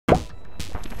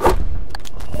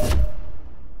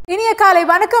இனிய காலை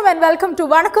வணக்கம் and welcome to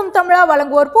Vanakkam Tamizha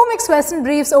வழங்குவோர் Pumex Western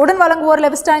Briefs உடன் வழங்குவோர்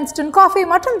Leviston Instant Coffee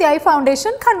மற்றும் The Eye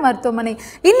Foundation கண் மருத்துவமனை.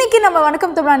 இன்னைக்கு நம்ம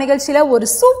வணக்கம் தமிழா நிகழ்ச்சியில ஒரு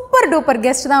சூப்பர் டூப்பர்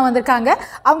கெஸ்ட் தான் வந்திருக்காங்க.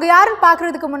 அவங்க யாருன்னு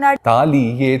பார்க்கிறதுக்கு முன்னாடி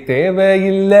தாலியே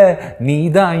தேவையில்ல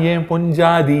நீதான் ஏன்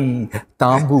பொஞ்சாதி,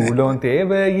 தாம்பூலம்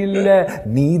தேவையில்ல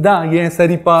நீதான் ஏன்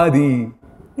சரிபாதி.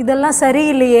 இதெல்லாம்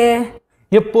சரியில்லையே.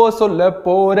 எப்போ சொல்ல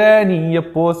போற நீ,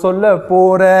 எப்போ சொல்ல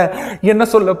போற, என்ன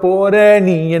சொல்ல போற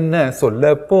நீ, என்ன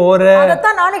சொல்ல போற.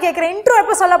 அதான் நானும் கேக்குறேன், இன்ட்ரோ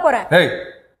எப்போ சொல்ல போறேன்? ஏய்,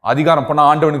 அதிகாரம் பண்ணா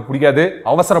ஆண்டவனுக்கு பிடிக்காது,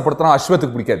 அவசரப்படுத்தினா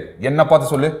அஸ்வத்துக்கு பிடிக்காது. என்ன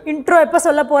பார்த்து சொல்லு. இன்ட்ரோ எப்போ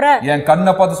சொல்ல போற? என்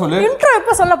கண்ணை பார்த்து சொல்லு. இன்ட்ரோ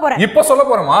எப்போ சொல்ல போறேன்? இப்ப சொல்ல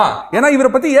போறோமா? ஏன்னா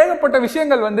இவரை பத்தி ஏகப்பட்ட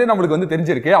விஷயங்கள் நம்மளுக்கு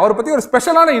தெரிஞ்சிருக்கு. அவரை பத்தி ஒரு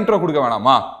ஸ்பெஷலான இன்ட்ரோ கொடுக்க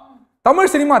வேணாமா?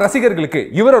 தமிழ் சினிமா ரசிகர்களுக்கு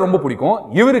இவரை ரொம்ப பிடிக்கும்,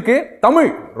 இவருக்கு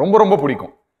தமிழ் ரொம்ப ரொம்ப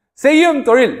பிடிக்கும். செய்யும்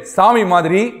தொழில் சாமி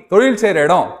மாதிரி, தொழில் செய்யற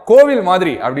இடம் கோவில்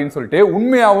மாதிரி அப்படின்னு சொல்லிட்டு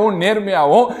உண்மையாவும்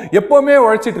நேர்மையாவும் எப்பவுமே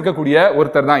உழைச்சிட்டு இருக்கக்கூடிய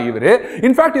ஒருத்தர் தான் இவரு.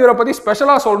 இன்ஃபேக்ட் இவரை பத்தி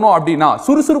ஸ்பெஷலா சொல்லணும் அப்படின்னா,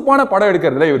 சுறுசுறுப்பான படம்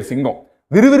எடுக்கிறதுல இவர் சிங்கம்,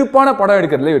 விறுவிறுப்பான படம்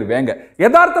எடுக்கிறதுல இவர் வேங்க,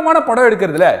 யதார்த்தமான படம்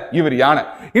எடுக்கிறதுல இவர் யானை.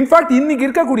 இன்ஃபேக்ட் இன்னைக்கு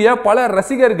இருக்கக்கூடிய பல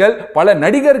ரசிகர்கள், பல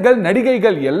நடிகர்கள்,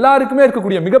 நடிகைகள் எல்லாருக்குமே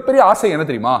இருக்கக்கூடிய மிகப்பெரிய ஆசை என்ன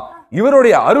தெரியுமா?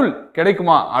 இவருடைய அருள்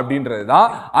கிடைக்குமா அப்படின்றதுதான்.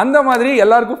 அந்த மாதிரி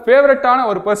எல்லாருக்கும் ஃபேவரட்டான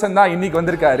ஒரு பர்சன் தான் இன்னைக்கு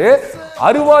வந்திருக்காரு.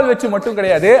 அருவாள் வச்சு மட்டும்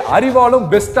கிடையாது, அறிவாலும்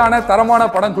பெஸ்டான தரமான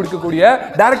படம் கொடுக்கக்கூடிய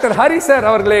டைரக்டர் ஹரி சார்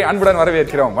அவர்களை அன்புடன்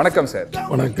வரவேற்கிறோம். வணக்கம் சார்.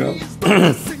 வணக்கம்.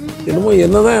 என்னமோ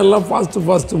என்னதான் எல்லாம்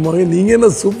ஃபாஸ்ட் மாதிரி, நீங்க என்ன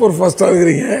சூப்பர் ஃபாஸ்டா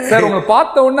இருக்கிறீங்க சார். உங்களை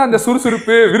பார்த்த உடனே அந்த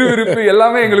சுறுசுறுப்பு, விறுவிறுப்பு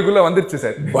எல்லாமே எங்களுக்குள்ள வந்துருச்சு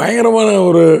சார். பயங்கரமான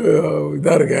ஒரு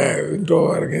இதா இருக்கு,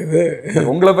 இன்ட்ரோவா இருக்கு இது.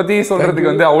 உங்களை பத்தி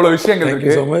சொல்றதுக்கு அவ்வளவு விஷயங்கள்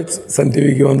இருக்கு. So much. சன்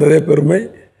டிவிக்கு வந்ததே பெருமை.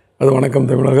 அது வணக்கம்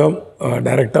தமிழகம்.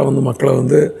 டைரக்டா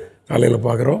மக்களை காலையில்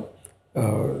பார்க்குறோம்.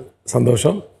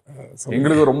 சந்தோஷம்.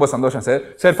 எங்களுக்கு ரொம்ப சந்தோஷம் சார்.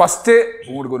 சார் ஃபர்ஸ்ட்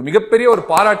உங்களுக்கு ஒரு மிகப்பெரிய ஒரு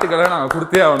பாராட்டுகளை நாங்கள்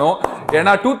கொடுத்தே ஆகணும்.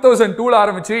 ஏன்னா 2002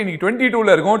 ஆரம்பிச்சு இன்னைக்கு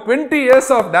 2022 இருக்கும். 20 years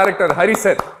of director Hari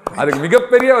sir. அதுக்கு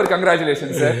மிகப்பெரிய ஒரு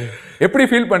கங்க்ராச்சுலேஷன் சார். எப்படி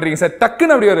ஃபீல் பண்றீங்க சார்?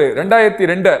 டக்குன்னு அப்படி ஒரு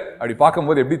 2002 அப்படி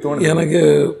பார்க்கும்போது எப்படி தோணுது? எனக்கு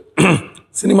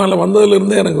சினிமாவில்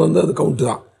வந்ததுலேருந்தே எனக்கு அது கவுண்ட்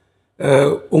தான்.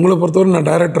 உங்களை பொறுத்தவரை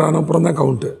நான் டைரக்டர் ஆன அப்புறம் தான்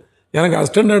கவுண்ட்டு. எனக்கு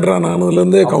அசிஸ்டன்ட் டைரக்டர்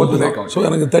ஆனதுலேருந்தே கவுண்ட் தான். ஸோ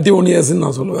எனக்கு 31 years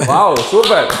நான் சொல்லுவேன்.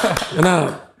 சூப்பர். ஏன்னா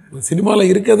சினிமாவில்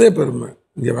இருக்கிறதே பெருமை,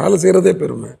 இங்கே வேலை செய்கிறதே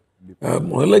பெருமை.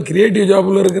 முதல்ல கிரியேட்டிவ்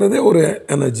ஜாபில் இருக்கிறதே ஒரு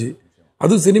எனர்ஜி,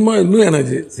 அது சினிமா இன்னும்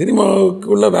எனர்ஜி.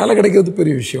 சினிமாவுக்குள்ள வேலை கிடைக்கிறது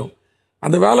பெரிய விஷயம்.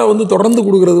 அந்த வேலை தொடர்ந்து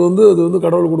கொடுக்குறது அது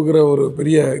கடவுள் கொடுக்குற ஒரு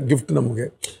பெரிய கிஃப்ட் நமக்கு.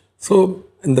 ஸோ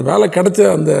இந்த வேலை கிடைச்ச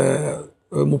அந்த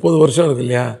 30 வருஷம் இருக்கு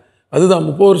இல்லையா, அதுதான்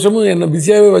 30 வருஷமும் என்னை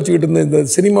பிஸியாகவே வச்சுக்கிட்டு இருந்த இந்த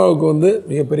சினிமாவுக்கு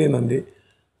மிகப்பெரிய நன்றி.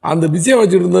 அந்த பிஸியாக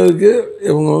வச்சுட்டு இருந்ததுக்கு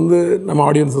இவங்க நம்ம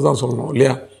ஆடியன்ஸை தான் சொல்லணும்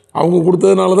இல்லையா. அவங்க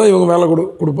கொடுத்ததுனால தான் இவங்க வேலை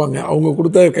கொடுப்பாங்க. அவங்க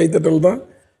கொடுத்த கைத்தட்டல் தான்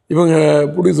இவங்க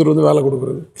ப்ரொடியூசர் வேலை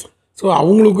கொடுக்குறது. ஸோ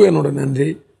அவங்களுக்கும் என்னோடய நன்றி.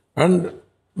 அண்ட்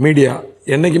மீடியா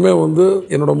என்றைக்குமே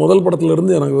என்னோடய முதல்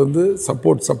படத்துலேருந்து எனக்கு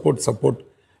சப்போர்ட்.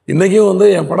 இன்றைக்கும்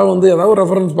என் படம் ஏதாவது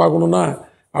ரெஃபரன்ஸ் பார்க்கணுன்னா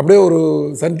அப்படியே ஒரு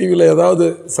சன் டிவியில் ஏதாவது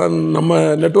நம்ம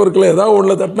நெட்வொர்க்கில் ஏதாவது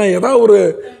ஒன்றில் தட்டினா ஏதாவது ஒரு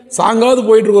சாங்காவது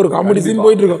போயிட்டுருக்கோம், ஒரு காமெடி சீன்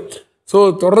போயிட்டுருக்கோம். ஸோ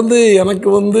தொடர்ந்து எனக்கு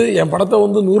என் படத்தை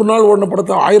 100 நாள் ஓடின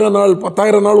படத்தை 1000 நாள்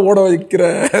 10,000 நாள் ஓட வைக்கிற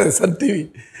சன் டிவி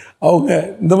அவங்க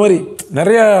இந்த மாதிரி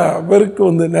நிறையா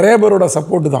பேருக்கு நிறைய பேரோட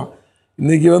சப்போர்ட்டு தான்.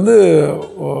 இன்றைக்கி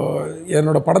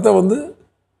என்னோடய படத்தை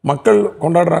மக்கள்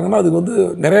கொண்டாடுறாங்கன்னா அதுக்கு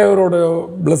நிறைய பேரோட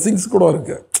பிளெஸ்ஸிங்ஸ் கூட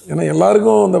இருக்குது. ஏன்னா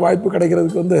எல்லாருக்கும் அந்த வாய்ப்பு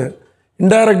கிடைக்கிறதுக்கு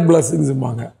இன்டைரக்ட்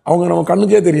பிளெஸ்ஸிங்ஸும்பாங்க. அவங்க நம்ம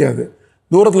கண்ணுக்கே தெரியாது,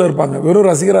 தூரத்தில் இருப்பாங்க, வெறும்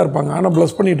ரசிகராக இருப்பாங்க, ஆனால்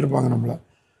ப்ளஸ் பண்ணிகிட்டு இருப்பாங்க நம்மளை.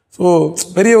 ஸோ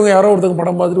பெரியவங்க யாரோ ஒருத்தங்க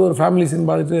படம் பார்த்துட்டு ஒரு ஃபேமிலி சீன்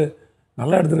பார்த்துட்டு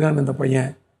நல்லா எடுத்திருக்காங்க இந்த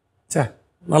பையன்,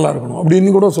 நல்லா இருக்கணும்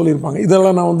அப்படின்னு கூட சொல்லியிருப்பாங்க.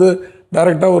 இதெல்லாம் நான்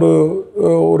டைரெக்டாக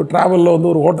ஒரு ட்ராவலில்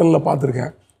ஒரு ஹோட்டலில்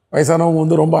பார்த்துருக்கேன்.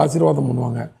 வயசானவங்க ரொம்ப ஆசீர்வாதம்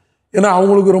பண்ணுவாங்க. ஏன்னா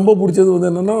அவங்களுக்கு ரொம்ப பிடிச்சது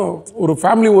என்னென்னா ஒரு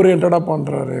ஃபேமிலி ஓரியன்டாக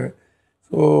பண்ணுறாரு.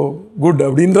 ஸோ குட்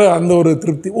அப்படின்ற அந்த ஒரு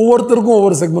திருப்தி. ஒவ்வொருத்தருக்கும்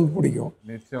ஒவ்வொரு செக்மெண்ட் பிடிக்கும்.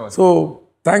 So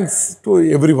thanks to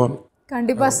every one.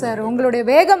 கண்டிப்பாக சார், உங்களுடைய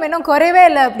வேகம் இன்னும் குறைவே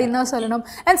இல்லை அப்படின்னு தான் சொல்லணும்.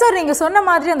 அண்ட் சார், நீங்கள் சொன்ன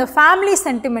மாதிரி அந்த ஃபேமிலி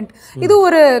சென்டிமெண்ட் இது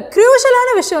ஒரு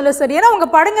க்ரூஷியலான விஷயம் இல்லை சார். ஏன்னா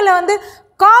உங்கள் படங்களில்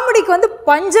காமெடிக்கு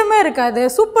பஞ்சமே இருக்காது,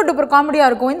 சூப்பர் டூப்பர் காமெடியாக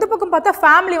இருக்கும். இந்த பக்கம் பார்த்தா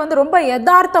ஃபேமிலி ரொம்ப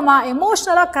எதார்த்தமாக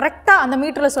எமோஷ்னலாக கரெக்டாக அந்த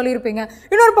மீட்டரில் சொல்லியிருப்பீங்க.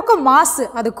 இன்னொரு பக்கம் மாசு,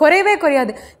 அது குறையவே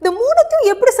குறையாது. இந்த மூணுத்தையும்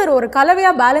எப்படி சார் ஒரு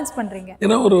கலவையாக பேலன்ஸ் பண்ணுறீங்க?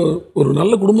 ஏன்னா ஒரு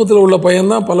நல்ல குடும்பத்தில் உள்ள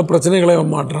பையன்தான் பல பிரச்சனைகளை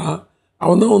மாட்டுறான்.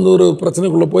 அவன் தான் ஒரு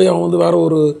பிரச்சனைக்குள்ளே போய் அவன் வேற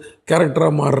ஒரு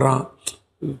கேரக்டராக மாறுறான்.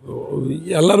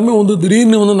 எல்லாருமே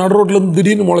திடீர்னு நடு ரோட்டில்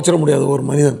திடீர்னு முளைச்சிட முடியாது ஒரு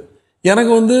மனிதன்.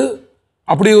 எனக்கு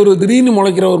அப்படி ஒரு திடீர்னு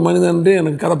முளைக்கிற ஒரு மனிதன்ட்டு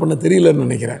எனக்கு கதை பண்ண தெரியலன்னு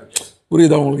நினைக்கிறேன்.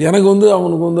 புரியுது அவங்களுக்கு. எனக்கு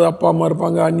அவனுக்கு அப்பா அம்மா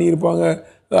இருப்பாங்க, அண்ணி இருப்பாங்க,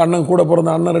 அண்ணன் கூட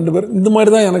பிறந்த அண்ணன் 2 பேர், இந்த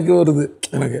மாதிரி தான் எனக்கு வருது.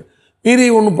 எனக்கு மீறி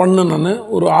ஒன்று பண்ணேன். நான்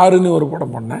ஒரு 6ன்னு ஒரு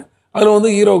படம் பண்ணேன்.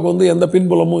 அதில் ஹீரோவுக்கு எந்த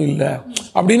பின்புலமும் இல்லை.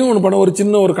 அப்படின்னு ஒன்று பண்ண ஒரு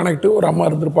சின்ன ஒரு கனெக்ட் ஒரு அம்மா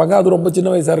இருந்திருப்பாங்க, அது ரொம்ப சின்ன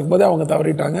வயசாக இருக்கும்போதே அவங்க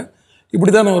தவறிட்டாங்க,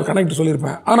 இப்படி தான் நான் ஒரு கனெக்ட்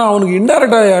சொல்லியிருப்பேன். ஆனால் அவனுக்கு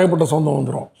இன்டெரக்டாக ஏகப்பட்ட சொந்தம்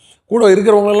வந்துடும், கூட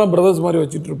இருக்கிறவங்களெல்லாம் பிரதர்ஸ் மாதிரி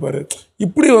வச்சுட்டு இருப்பார்,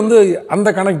 இப்படி வந்து அந்த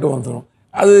கனெக்ட் வந்துடும்.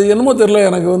 அது என்னமோ தெரியல,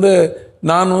 எனக்கு வந்து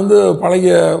நான் வந்து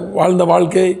பழகிய வாழ்ந்த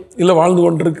வாழ்க்கை இல்லை வாழ்ந்து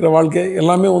கொண்டிருக்கிற வாழ்க்கை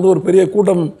எல்லாமே வந்து ஒரு பெரிய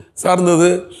கூட்டம் சார்ந்தது,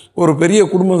 ஒரு பெரிய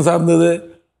குடும்பம் சார்ந்தது,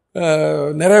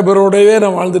 நிறைய பேரோடவே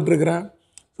நான் வாழ்ந்துட்டுருக்கிறேன்.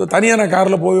 ஸோ தனியாக நான்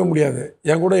காரில் போகவே முடியாது,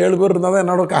 என் கூட 7 பேர் இருந்தால் தான்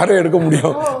என்னோட காரே எடுக்க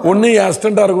முடியும். ஒன்று என்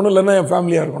அசிஸ்டண்ட்டாக இருக்கணும், இல்லைன்னா என்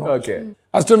ஃபேமிலியாக இருக்கணும். ஓகே,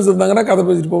 அசிஸ்டன்ஸ் இருந்தாங்கன்னா கதை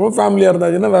பேசிட்டு போவோம், ஃபேமிலியாக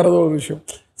இருந்தாச்சுன்னா வேறு ஏதோ ஒரு விஷயம்.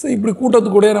 ஸோ இப்படி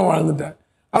கூட்டத்துக்கூடயே நான் வாழ்ந்துட்டேன்.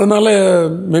 அதனால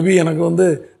மேபி எனக்கு வந்து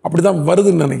அப்படிதான்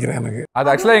வருதுன்னு நினைக்கிறேன். எனக்கு அது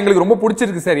ஆக்சுவலாக எங்களுக்கு ரொம்ப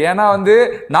பிடிச்சிருக்கு சார். ஏன்னா வந்து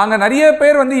நாங்கள் நிறைய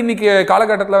பேர் வந்து இன்னைக்கு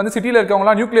காலகட்டத்தில் வந்து சிட்டியில்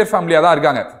இருக்கவங்களாம் நியூக்ளியர் ஃபேமிலியாக தான்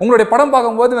இருக்காங்க. உங்களுடைய படம்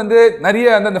பார்க்கும்போது வந்து நிறைய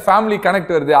வந்து அந்த ஃபேமிலி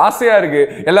கனெக்ட் வருது, ஆசையாக இருக்கு,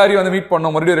 எல்லாரையும் வந்து மீட்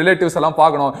பண்ணணும், மறுபடியும் ரிலேட்டிவ்ஸ் எல்லாம்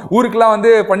பார்க்கணும், ஊருக்குலாம்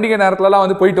வந்து பண்டிகை நேரத்துலலாம்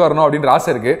வந்து போயிட்டு வரணும் அப்படின்ற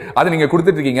ஆசை இருக்கு, அதை நீங்கள்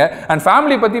கொடுத்துட்டு இருக்கீங்க. அண்ட்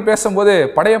ஃபேமிலி பற்றி பேசும்போது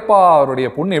படையப்பா அவருடைய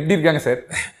பொண்ணு எப்படி இருக்காங்க சார்?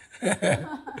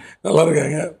 நல்லா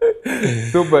இருக்காங்க,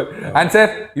 சூப்பர். அண்ட்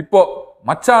சார் இப்போ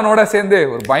மச்சானோட சேர்ந்து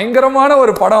ஒரு பயங்கரமான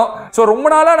ஒரு படம். ஸோ ரொம்ப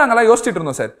நாளாக நாங்கள்லாம் யோசிச்சுட்டு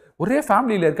இருந்தோம் சார், ஒரே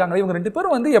ஃபேமிலியில் இருக்காங்க, இவங்க 2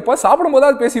 பேரும் வந்து எப்போ சாப்பிடும்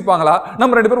போதாவது பேசிப்பாங்களா,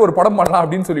 நம்ம 2 பேரும் ஒரு படம் பண்ணலாம்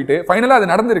அப்படின்னு சொல்லிட்டு ஃபைனலாக அது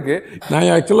நடந்திருக்கு. நான்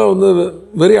ஆக்சுவலாக வந்து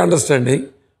வெரி அண்டர்ஸ்டாண்டிங்.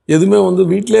 எதுவுமே வந்து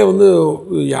வீட்டிலே வந்து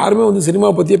யாருமே வந்து சினிமா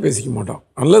பற்றியே பேசிக்க மாட்டோம்.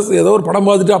 அன்லஸ் ஏதோ ஒரு படம்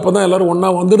பார்த்துட்டு அப்போ தான் எல்லோரும்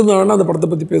ஒன்றா வந்திருந்தாங்கன்னா அந்த படத்தை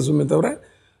பற்றி பேசுவோமே தவிர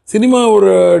சினிமா ஒரு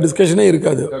டிஸ்கஷனே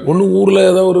இருக்காது. ஒன்று ஊரில்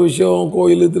ஏதோ ஒரு விஷயம்,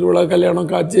 கோயில் திருவிழா, கல்யாணம்,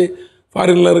 காட்சி,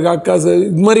 ஃபாரினில் இருக்க அக்காசு,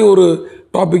 இது மாதிரி ஒரு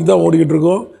டாபிக் தான் ஓடிக்கிட்டு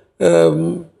இருக்கோம்.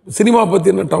 சினிமா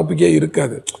பற்றின டாப்பிக்கே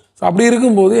இருக்காது. ஸோ அப்படி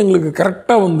இருக்கும்போது எங்களுக்கு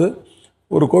கரெக்டாக வந்து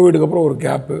ஒரு கோவிடுக்கு அப்புறம் ஒரு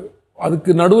கேப்பு,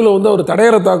 அதுக்கு நடுவில் வந்து அவர்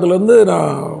தடையற தாக்குலேருந்து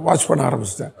நான் வாட்ச் பண்ண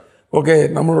ஆரம்பிச்சிட்டேன். ஓகே,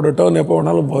 நம்மளோட டர்ன் எப்போ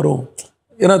வேணாலும் வரும்.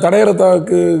 ஏன்னா தடையற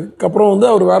தாக்குக்கு அப்புறம் வந்து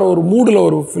அவர் வேறு ஒரு மூடில்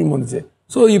ஒரு ஃபில்ம் வந்துச்சு.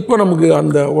 ஸோ இப்போ நமக்கு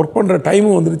அந்த ஒர்க் பண்ணுற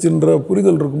டைமும் வந்துருச்சுன்ற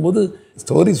புரிதல் இருக்கும்போது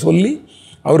ஸ்டோரி சொல்லி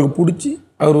அவருக்கு பிடிச்சி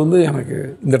அவர் வந்து எனக்கு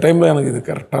இந்த டைமில் எனக்கு இது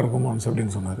கரெக்டாக இருக்குமான்னு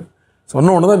அப்படின்னு சொன்னார்.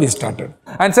 சொன்ன உடனே தான் வி ஸ்டார்டட்.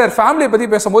 அண்ட் சார் ஃபேமிலியை பற்றி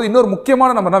பேசும்போது இன்னொரு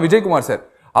முக்கியமான நம்பர்னா விஜயகுமார் சார்.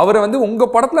 அவரை வந்து உங்கள்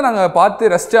படத்தில் நாங்கள்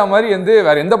பார்த்து ரசிச்சா மாதிரி வந்து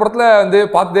வேறு எந்த படத்தில் வந்து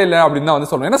பார்த்ததே இல்லை அப்படின்னு தான் வந்து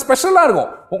சொல்லணும். ஏன்னா ஸ்பெஷலாக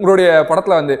இருக்கும் உங்களுடைய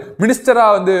படத்தில் வந்து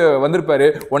மினிஸ்டராக வந்து வந்திருப்பாரு,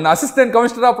 ஒன்று அசிஸ்டன்ட்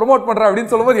கமிஷனராக ப்ரொமோட் பண்ணுறா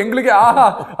அப்படின்னு சொல்லும்போது எங்களுக்கே ஆஹா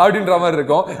அப்படின்ற மாதிரி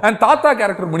இருக்கும். அண்ட் தாத்தா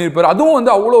கேரக்டர் பண்ணியிருப்பார், அதுவும்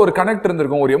வந்து அவ்வளோ ஒரு கனெக்ட்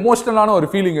இருந்திருக்கும், ஒரு எமோஷனலான ஒரு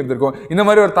ஃபீலிங் இருந்திருக்கும். இந்த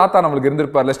மாதிரி ஒரு தாத்தா நம்மளுக்கு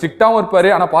இருந்திருப்பார்ல, ஸ்ட்ரிக்டாகவும் இருப்பார்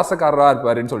ஆனால் பாசக்காரராக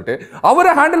இருப்பாருன்னு சொல்லிட்டு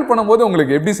அவரை ஹேண்டில் பண்ணும்போது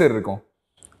உங்களுக்கு எப்படி சார் இருக்கும்?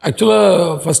 ஆக்சுவலாக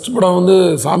ஃபஸ்ட் படம் வந்து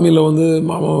சாமியில் வந்து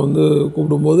மாமா வந்து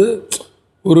கூப்பிடும்போது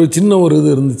ஒரு சின்ன ஒரு இது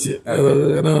இருந்துச்சு. அதாவது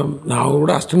ஏன்னா நான்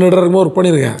அவரோட அசிஸ்டன்ட் இருக்கும்போது ஒர்க்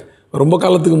பண்ணியிருக்கேன் ரொம்ப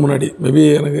காலத்துக்கு முன்னாடி, மேபி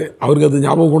எனக்கு அவருக்கு அது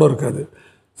ஞாபகம் கூட இருக்காது.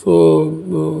 ஸோ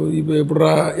இப்போ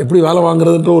எப்படி வேலை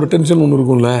வாங்குறதுன்ற ஒரு டென்ஷன் ஒன்று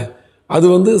இருக்கும்ல, அது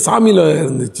வந்து சாமியில்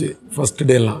இருந்துச்சு ஃபஸ்ட்டு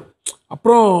டேலாம்.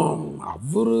 அப்புறம்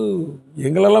அவர்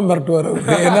எங்களெல்லாம் மிரட்டுவார்.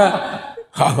 ஏன்னா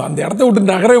அந்த இடத்த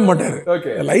விட்டு நகரவே மாட்டார்,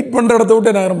 லைட் பண்ணுற இடத்த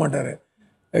விட்டு நகர மாட்டார்.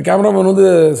 கேமராமேன் வந்து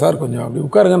சார் கொஞ்சம் அப்படி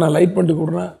உட்காருங்க, நான் லைட் பண்ணிட்டு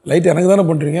கொடுறேன், லைட் எனக்கு தானே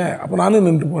பண்ணுறீங்க, அப்போ நானும்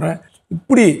நின்றுட்டு போகிறேன்,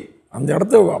 இப்படி அந்த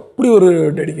இடத்த அப்படி ஒரு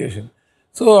டெடிக்கேஷன்.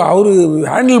 ஸோ அவர்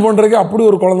ஹேண்டில் பண்ணுறதுக்கு அப்படி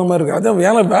ஒரு குழந்த மாதிரி இருக்குது.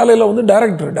 அதான் வேலையில் வந்து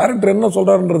டேரக்டர் என்ன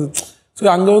சொல்கிறாருன்றது. ஸோ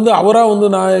அங்கே வந்து அவராக வந்து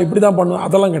நான் இப்படி தான் பண்ணுவேன்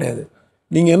அதெல்லாம் கிடையாது.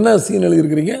 நீங்கள் என்ன சீன்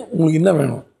எழுதியிருக்கிறீங்க, உங்களுக்கு என்ன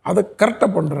வேணும், அதை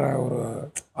கரெக்டாக பண்ணுற ஒரு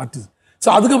ஆர்டிஸ்ட். ஸோ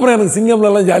அதுக்கப்புறம் எனக்கு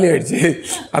சிங்கம்லலாம் ஜாலி ஆகிடுச்சு.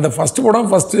 அந்த ஃபஸ்ட்டு படம்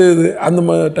ஃபஸ்ட்டு இது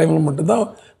அந்த டைமில் மட்டும்தான்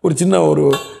ஒரு சின்ன ஒரு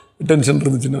டென்ஷன்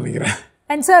இருந்துச்சுன்னு நினைக்கிறேன்.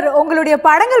 அண்ட் சார், உங்களுடைய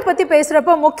படங்கள் பற்றி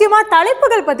பேசுகிறப்போ முக்கியமாக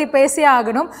தலைப்புகள் பற்றி பேசியே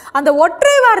ஆகணும். அந்த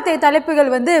ஒற்றை வார்த்தை தலைப்புகள்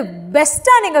வந்து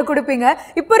பெஸ்ட்டாக நீங்கள் கொடுப்பீங்க.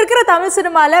 இப்போ இருக்கிற தமிழ்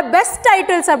சினிமாவில் பெஸ்ட்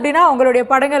டைட்டில்ஸ் அப்படின்னா உங்களுடைய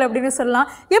படங்கள் அப்படின்னு சொல்லலாம்.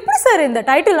 எப்படி சார் இந்த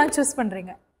டைட்டில்லாம் சூஸ்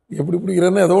பண்ணுறீங்க? எப்படி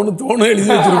பிடிக்கிறேன்னு ஏதோ ஒன்று தோண எழுதி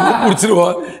வச்சுருக்கோம், பிடிச்சிருவா.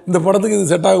 இந்த படத்துக்கு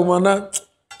இது செட் ஆகுமான்னா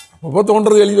அப்போ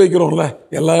தோன்றது எழுதி வைக்கிறோம்ல.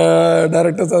 எல்லா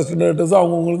டேரக்டர்ஸ் அசிஸ்டன்ட் டேரக்டர்ஸும்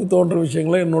அவங்கவுங்களுக்கு தோன்ற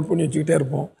விஷயங்களை நோட் பண்ணி வச்சுக்கிட்டே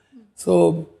இருப்போம். ஸோ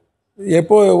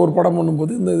எப்போ ஒரு படம்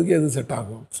பண்ணும்போது இந்த இதுக்கு எது செட்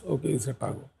ஆகும், ஓகே இது செட்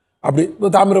ஆகும். அப்படி இப்போ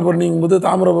தாமிரபரணிங்கும்போது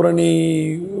தாமிரபரணி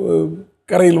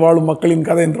கரையில் வாழும் மக்களின்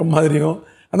கதைன்ற மாதிரியும்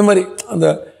அந்த மாதிரி அந்த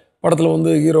படத்தில்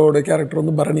வந்து ஹீரோவோட கேரக்டர்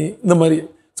வந்து பரணி இந்த மாதிரி.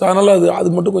 ஸோ அதனால்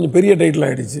அது மட்டும் கொஞ்சம் பெரிய டைட்டில்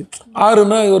ஆகிடுச்சு.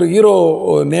 ஆறுனா ஒரு ஹீரோ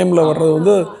நேமில் வர்றது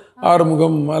வந்து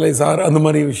ஆறுமுகம், மலை சார், அந்த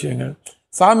மாதிரி விஷயங்கள்.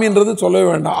 சாமின்றது சொல்லவே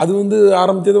வேண்டாம், அது வந்து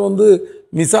ஆரம்பித்தது வந்து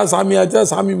மிஸ்ஸா சாமி ஆச்சா,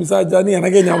 சாமி மிஸ் ஆச்சான்னு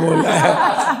எனக்கே ஞாபகம் இல்லை.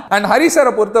 அண்ட் ஹரி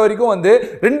சாரை பொறுத்த வரைக்கும் வந்து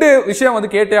 2 விஷயம் வந்து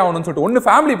கேட்டே ஆகணும்னு சொல்லிட்டு, ஒன்று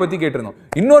ஃபேமிலி பற்றி கேட்டிருந்தோம்,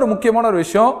 இன்னொரு முக்கியமான ஒரு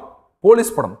விஷயம்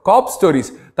போலீஸ் படம், காப்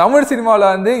ஸ்டோரிஸ். தமிழ் சினிமாவில்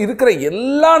வந்து இருக்கிற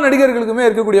எல்லா நடிகர்களுக்குமே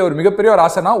இருக்கக்கூடிய ஒரு மிகப்பெரிய ஒரு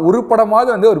ஆசைனா ஒரு படமாவது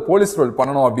வந்து ஒரு போலீஸ் ரோல்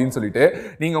பண்ணணும் அப்படின்னு சொல்லிட்டு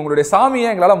நீங்க உங்களுடைய சாமியை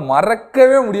எங்களால்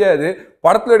மறக்கவே முடியாது.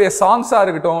 படத்துடைய சாங்ஸா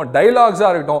இருக்கட்டும், டைலாக்ஸா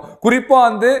இருக்கட்டும், குறிப்பா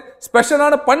வந்து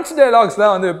ஸ்பெஷலான பஞ்ச் டைலாக்ஸ்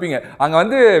தான் வந்து வைப்பீங்க. அங்க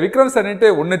வந்து விக்ரம் சார்ட்டு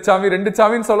 1 சாமி 2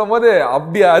 சாமின்னு சொல்லும் போது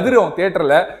அப்படி அதிரும்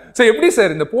தியேட்டர்ல. ஸோ எப்படி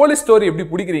சார் இந்த போலீஸ் ஸ்டோரி எப்படி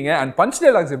பிடிக்கிறீங்க அண்ட் பஞ்ச்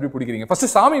டைலாக்ஸ் எப்படி பிடிக்கிறீங்க?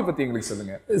 ஃபர்ஸ்ட் சாமி பத்தி எங்களுக்கு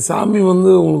சொல்லுங்க. சாமி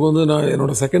வந்து உங்களுக்கு வந்து நான்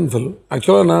என்னோட செகண்ட் ஃபில்ம்.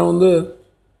 ஆக்சுவலாக நான் வந்து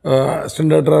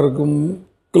அசிஸ்டன்ட் டைரக்டராக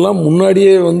இருக்கும்லாம்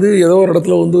முன்னாடியே வந்து ஏதோ ஒரு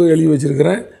இடத்துல வந்து எழுதி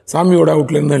வச்சிருக்கிறேன், சாமியோட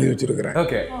அவுட்லைன் தான் எழுதி வச்சிருக்கிறேன்.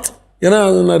 ஓகே. ஏன்னா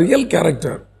அது நான் ரியல்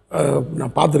கேரக்டர்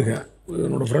நான் பார்த்துருக்கேன்,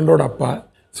 என்னோடய ஃப்ரெண்டோட அப்பா.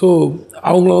 ஸோ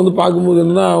அவங்கள வந்து பார்க்கும்போது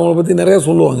என்னன்னா அவங்கள பற்றி நிறையா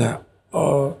சொல்லுவாங்க,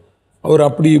 அவர்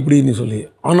அப்படி இப்படின்னு சொல்லி.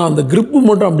 ஆனால் அந்த கிரிப்பு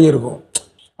மட்டும் அப்படியே இருக்கும்.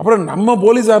 அப்புறம் நம்ம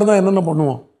போலீஸாக இருந்தால் என்னென்ன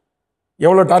பண்ணுவோம்,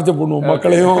 எவ்வளோ டார்ச்சர் பண்ணுவோம்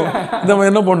மக்களையும், இந்த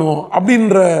மாதிரி என்ன பண்ணுவோம்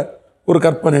அப்படின்ற ஒரு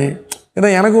கற்பனை. ஏன்னா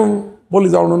எனக்கும்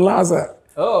போலீஸ் ஆகணும்லாம் ஆசை.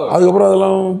 அதுக்கப்புறம்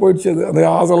அதெல்லாம் போயிடுச்சு, அது அந்த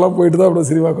ஆசைலாம் போயிட்டு தான் அப்புறம்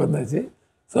சினிமாவுக்கு வந்தாச்சு.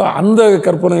 ஸோ அந்த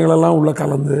கற்பனைகளெல்லாம் உள்ளே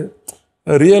கலந்து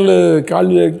ரியல்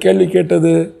கேள்வி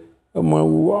கேட்டது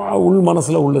உள்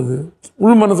மனசில் உள்ளது.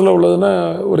 உள் மனசில் உள்ளதுன்னா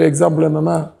ஒரு எக்ஸாம்பிள்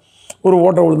என்னென்னா, ஒரு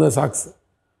ஓட்டை விழுந்த சாக்ஸ்,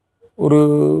 ஒரு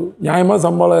நியாயமாக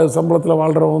சம்பளத்தில்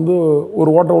வாழ்கிறவன் வந்து ஒரு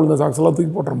ஓட்டை விழுந்த சாக்ஸ்லாம்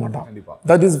தூக்கி போட்டுற மாட்டான்.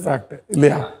 தட் இஸ் ஃபேக்ட்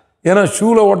இல்லையா? ஏன்னா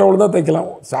ஷூவில் ஓட்டை விழுந்தா தைக்கலாம்,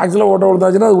 சாக்ஸில் ஓட்டை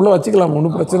விழுந்தாச்சுன்னா அது உள்ளே வச்சுக்கலாம்,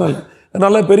 ஒன்றும் பிரச்சனை இல்லை.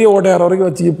 அதனால பெரிய ஓட்டையார வரைக்கும்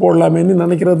வச்சு போடலாமேன்னு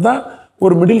நினைக்கிறது தான்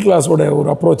ஒரு மிடில் கிளாஸோட ஒரு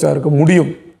அப்ரோச்சாக இருக்க முடியும்,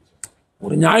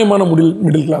 ஒரு நியாயமான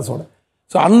மிடில் கிளாஸோட.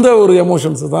 ஸோ அந்த ஒரு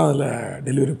எமோஷன்ஸை தான் அதில்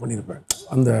டெலிவரி பண்ணியிருப்பேன்.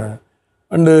 அந்த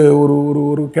அண்டு ஒரு ஒரு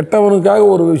ஒரு கெட்டவனுக்காக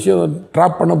ஒரு விஷயம்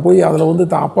ட்ராப் பண்ண போய் அதில் வந்து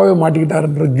தான் அப்பாவே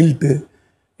மாட்டிக்கிட்டாருன்ற கில்ட்டு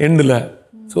எண்டில்.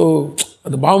 ஸோ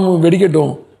அந்த பாம்பு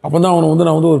வெடிக்கட்டும், அப்போ தான் அவனை வந்து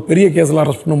நான் வந்து ஒரு பெரிய கேஸில்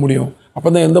அரெஸ்ட் பண்ண முடியும், அப்போ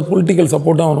தான் எந்த பொலிட்டிக்கல்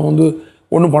சப்போர்ட்டும் அவனை வந்து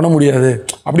ஒன்றும் பண்ண முடியாது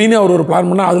அப்படின்னு அவர் ஒரு பிளான்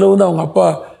பண்ணால் அதில் வந்து அவங்க அப்பா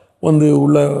வந்து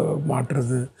உள்ளே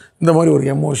மாட்டுறது, இந்த மாதிரி ஒரு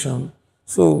எமோஷன்.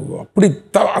 ஸோ அப்படி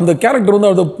அந்த கேரக்டர் வந்து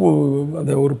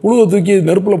அந்த ஒரு புழுவை தூக்கி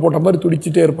நெருப்பில் போட்ட மாதிரி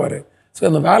துடிச்சிட்டே இருப்பார். ஸோ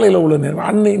அந்த வேலையில் உள்ள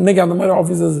நேரம் இன்றைக்கி அந்த மாதிரி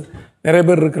ஆஃபீஸர்ஸ் நிறைய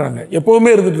பேர் இருக்கிறாங்க,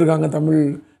 எப்போவுமே இருந்துகிட்டு இருக்காங்க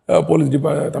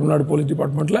தமிழ்நாடு போலீஸ்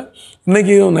டிபார்ட்மெண்ட்டில்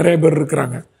இன்றைக்கும் நிறைய பேர்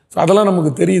இருக்கிறாங்க. ஸோ அதெல்லாம்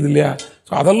நமக்கு தெரியுது இல்லையா?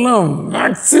 ஸோ அதெல்லாம்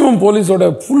மேக்ஸிமம் போலீஸோட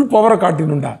ஃபுல் பவரை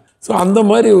காட்டினுண்டா. ஸோ அந்த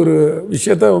மாதிரி ஒரு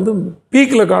விஷயத்த வந்து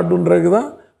பீக்கில் காட்டுன்றதுக்கு தான்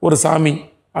ஒரு சாமி.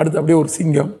 அடுத்து அப்படியே ஒரு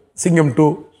சிங்கம் 2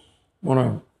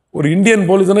 ஒரு இந்தியன்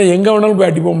போலீஸ்னா எங்கே வேணாலும் போய்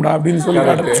அடிப்போம்டா அப்படின்னு சொல்லி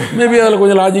காட்டுறேன். மேபி அதில்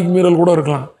கொஞ்சம் லாஜிக் மீறல் கூட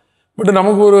இருக்கலாம். பட்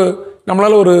நமக்கு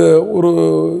நம்மளால் ஒரு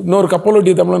இன்னொரு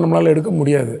கப்பலோட்டிய தமிழை நம்மளால் எடுக்க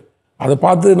முடியாது. அதை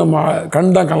பார்த்து நம்ம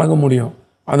கண் தான் கலங்க முடியும்.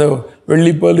 அந்த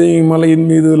வெள்ளிப்பலி மலையின்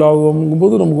மீது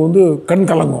லாகும்போது நமக்கு வந்து கண்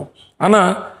கலங்கும்.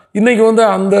 ஆனால் இன்றைக்கி வந்து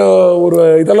அந்த ஒரு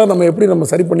இதெல்லாம் நம்ம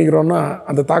சரி பண்ணிக்கிறோன்னா,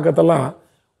 அந்த தாக்கத்தெல்லாம்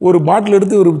ஒரு பாட்டில்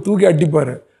எடுத்து ஒரு தூக்கி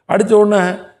அடிப்பார். அடித்த உடனே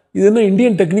இது என்ன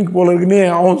இந்தியன் டெக்னிக் போல இருக்குன்னே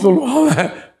அவன் சொல்லுவான்.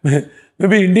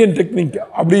 மேபி இந்தியன் டெக்னிக்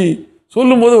அப்படி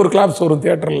சொல்லும்போது ஒரு கிளாப்ஸ் வரும்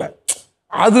தியேட்டரில்.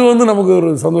 அது வந்து நமக்கு ஒரு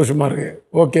சந்தோஷமாக இருக்குது.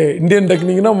 ஓகே, இந்தியன்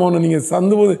டெக்னிக்னா நீங்கள்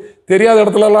சந்தும்போது தெரியாத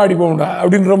இடத்துலலாம் அடிப்போம்டா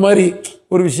அப்படின்ற மாதிரி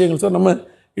ஒரு விஷயங்கள். ஸோ நம்ம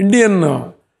இந்தியன்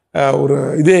ஒரு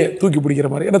இதே தூக்கி பிடிக்கிற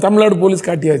மாதிரி. ஏன்னா தமிழ்நாடு போலீஸ்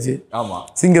காட்டியாச்சு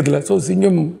சிங்கத்தில். ஸோ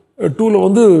சிங்கம் 2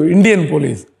 வந்து இந்தியன்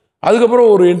போலீஸ். அதுக்கப்புறம்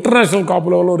ஒரு இன்டர்நேஷ்னல் காப்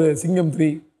லெவலில் ஒரு சிங்கம்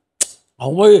 3.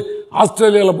 அவங்க போய்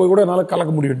ஆஸ்திரேலியாவில் போய் கூட என்னால்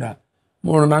கலக்க முடியும்டா.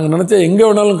 நாங்கள் நினச்சா எங்கே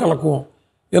வேணாலும் கலக்குவோம்.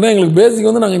 ஏன்னா எங்களுக்கு பேசிக்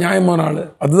வந்து நாங்கள் நியாயமான ஆள்.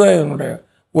 அதுதான் என்னுடைய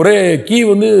ஒரே கீ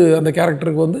வந்து அந்த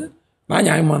கேரக்டருக்கு வந்து நான்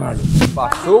நியாயமான ஆள்.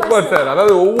 Super sir.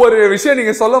 அதாவது ஒவ்வொரு விஷயம்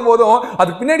நீங்க சொல்லும் போதும்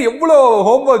அதுக்கு பின்னாடி எவ்வளோ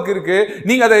ஹோம்ஒர்க் இருக்கு,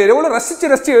 நீங்க அதை எவ்வளோ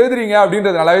ரசிச்சு எழுதுறீங்க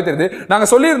அப்படின்றது நல்லாவே தெரியுது. நாங்க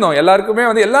சொல்லியிருந்தோம் எல்லாருக்குமே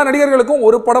வந்து எல்லா நடிகர்களுக்கும்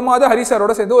ஒரு படமாவது ஹரிஷ்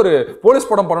சாரோட சேர்ந்து ஒரு போலீஸ்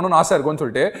படம் பண்ணணும்னு ஆசை இருக்கும்னு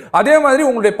சொல்லிட்டு, அதே மாதிரி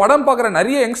உங்களுடைய படம் பார்க்குற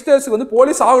நிறைய யங்ஸ்டர்ஸ்க்கு வந்து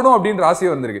போலீஸ் ஆகணும் அப்படின்ற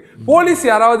ஆசையே வந்திருக்கு. போலீஸ்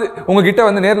யாராவது உங்ககிட்ட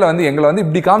வந்து நேரில் வந்து எங்களை வந்து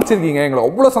இப்படி காமிச்சிருக்கீங்க, எங்களை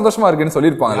அவ்வளோ சந்தோஷமா இருக்குன்னு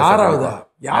சொல்லியிருப்பாங்க? யாராவது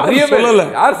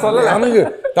யார் சொல்லல. எனக்கு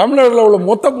தமிழ்நாட்டில் உள்ள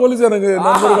மொத்த போலீஸ் எனக்கு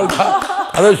நண்பர்கள் தான்.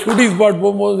 அதாவது ஷூட்டிங் ஸ்பாட்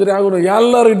போகும்போது சரி ஆகணும்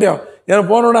எல்லாருக்கிட்டையும் எனக்கு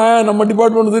போனோன்னா நம்ம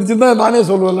டிபார்ட்மெண்ட் தெரிச்சுருந்தா நானே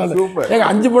சொல்லுவேன். நான் எங்கள்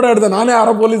 5 படம் எடுத்தேன், நானே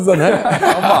அரை போலீஸ் தானே.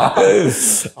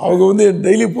 அவங்க வந்து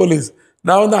டெய்லி போலீஸ்.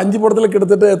 நான் வந்து 5 படத்தில்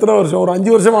கிட்டத்தட்ட எத்தனை வருஷம், ஒரு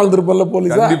 5 வருஷம் வாழ்ந்துருப்பேன்ல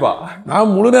போலீஸ்.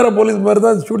 நான் முழு நேரம் போலீஸ் மாதிரி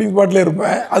தான் ஷூட்டிங் ஸ்பாட்லேயே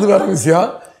இருப்பேன். அது வேறு விஷயம்.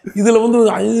 இதில் வந்து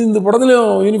 5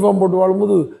 படத்துலையும் யூனிஃபார்ம் போட்டு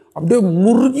வாழும்போது அப்படியே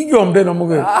முறுக்கிக்கும் அப்படியே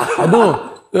நமக்கு. அதுவும்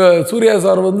சூர்யா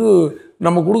சார் வந்து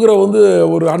நம்ம கொடுக்குற வந்து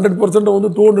ஒரு 100% வந்து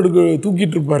 200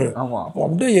 தூக்கிட்டு இருப்பாரு. அப்போ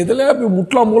அப்படியே எதில் போய்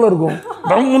முட்டலாம் போல இருக்கும்,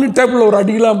 ரம்மனி டேப்பில் ஒரு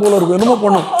அடிக்கலாம் போல இருக்கும், என்னமோ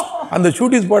பண்ணும். அந்த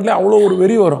ஷூட்டிங் ஸ்பாட்லேயே அவ்வளோ ஒரு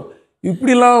வெறி வரும்.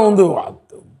 இப்படிலாம் வந்து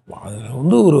அதில்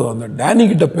வந்து ஒரு அந்த டேனி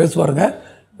கிட்ட பேசுவாருங்க.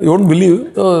 Won't believe.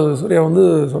 சூர்யா வந்து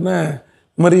சொன்னேன்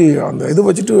இந்த மாதிரி அந்த இது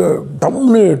வச்சுட்டு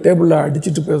டம்னு டேபிளில்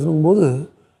அடிச்சுட்டு பேசணும்போது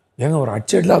ஏங்க ஒரு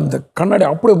அச்சடில் அந்த கண்ணாடி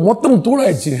அப்படியே மொத்தம்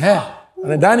தூளாயிடுச்சுங்க.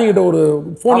 அந்த டேனி கிட்ட ஒரு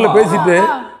ஃபோனில் பேசிட்டு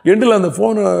எண்டில் அந்த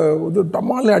ஃபோனை வந்து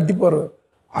டம்மாலே அடிப்பார்.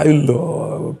 ஐயோ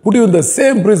புட் யூ இந்த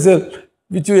சேம் ப்ரிசன்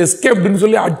விச் யூ எஸ்கேப்டுன்னு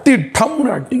சொல்லி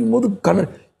டம்னு அட்டிக்கும் போது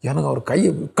எனக்கு அவர் கையை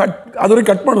அது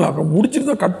வரைக்கும் கட் பண்ணல. அப்புறம் முடிச்சுட்டு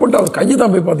தான் கட் பண்ணிட்டு அவர் கையை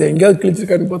தான் போய் பார்த்தேன், எங்கேயாவது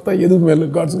கிழிச்சிருக்காருன்னு பார்த்தா எதுவுமே இல்லை.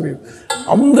 காட்ஸ்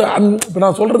இப்போ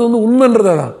நான் சொல்கிறது வந்து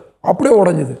உண்மைன்றதை தான் அப்படியே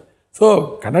உடஞ்சிது. ஸோ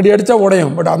கண்ணாடி அடித்தா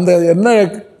உடையும், பட் அந்த என்ன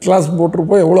கிளாஸ்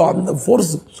போட்டிருப்போம் எவ்வளோ அந்த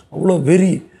ஃபோர்ஸ் அவ்வளோ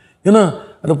வெறி. ஏன்னா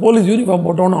அந்த போலீஸ் யூனிஃபார்ம்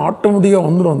போட்டோன்னா ஆட்டோமேட்டிக்காக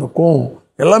வந்துடும், அந்த கோவம்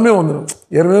எல்லாமே வந்துடும்.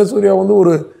 ஏற்கனவே சூர்யா வந்து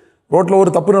ஒரு ரோட்டில்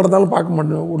ஒரு தப்பு நடந்தாலும்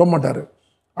விட மாட்டார்,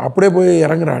 அப்படியே போய்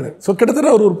இறங்குற ஆள். ஸோ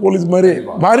கிட்டத்தட்ட அவர் ஒரு போலீஸ் மாதிரி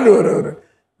மாறிடுவார் அவர்.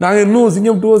 நாங்கள் இன்னும்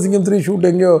சிங்கம் 2 சிங்கம் 3 ஷூட்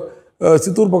எங்கேயோ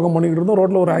சித்தூர் பக்கம் பண்ணிக்கிட்டு இருந்தோம்.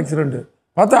 ரோட்டில் ஒரு ஆக்சிடென்ட்டு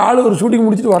பார்த்தா ஆள் ஒரு ஷூட்டிங்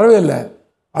முடிச்சுட்டு வரவே இல்லை.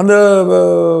 அந்த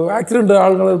ஆக்சிடென்ட்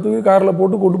ஆள்களை தூக்கி காரில்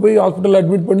போட்டு கொண்டு போய் ஹாஸ்பிட்டலில்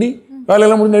அட்மிட் பண்ணி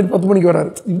வேலையெல்லாம் முடிஞ்சு நைட் 10 மணிக்கு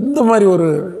வராரு. இந்த மாதிரி ஒரு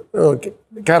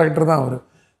கேரக்டர் தான் அவர்.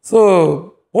 ஸோ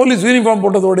போலீஸ் யூனிஃபார்ம்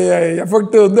போட்டதோடைய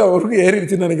எஃபெக்ட் வந்து அவருக்கு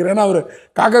ஏறிடுச்சுன்னு நினைக்கிறேன். ஏன்னா அவர்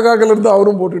காக்காலேருந்து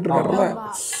அவரும் போட்டுட்டு இருக்காருல்ல.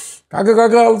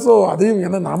 காக்கா ஆல்சோ அதையும்,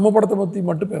 ஏன்னா நம்ம படத்தை பற்றி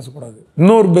மட்டும் பேசக்கூடாது,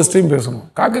 இன்னொரு பெஸ்ட்டையும் பேசணும்.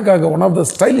 காக்கா one of the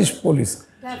stylish police.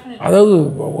 அதாவது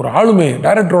ஒரு ஆளுமை,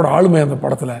 டைரக்டரோட ஆளுமை அந்த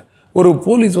படத்தில். ஒரு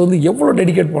போலீஸ் வந்து எவ்வளோ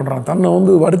டெடிகேட் பண்ணுறான், தன்னை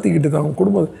வந்து வருத்திக்கிட்டு தான்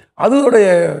குடும்பம், அதோடைய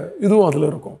இதுவும் அதில்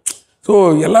இருக்கும். ஸோ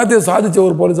எல்லாத்தையும் சாதித்த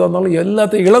ஒரு போலீஸாக இருந்தாலும்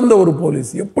எல்லாத்தையும் இழந்த ஒரு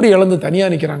போலீஸ் எப்படி இழந்து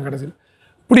தனியாக நிற்கிறாங்க கடைசியில்,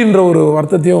 இப்படின்ற ஒரு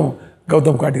வருத்தத்தையும்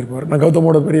கௌதம் காட்டியிருப்பார். நான்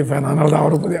கௌதமோட பெரிய ஃபேன், அதனால தான்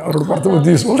அவரோட படத்தை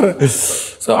பற்றி சொல்கிறேன்.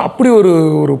 ஸோ அப்படி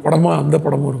ஒரு படமாக அந்த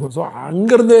படமும் இருக்கும். ஸோ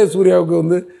அங்கேருந்தே சூர்யாவுக்கு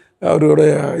வந்து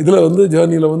அவருடைய இதில் வந்து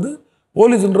ஜேர்னியில் வந்து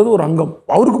போலீஸ்ன்றது ஒரு அங்கம்.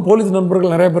 அவருக்கு போலீஸ்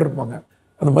நண்பர்கள் நிறைய பேர் இருப்பாங்க.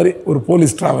 அந்த மாதிரி ஒரு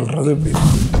போலீஸ் ட்ராவல்ன்றது எப்படி.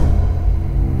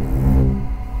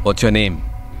 What's your name?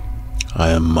 I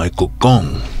am Michael Kong.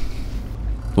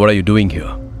 What are you doing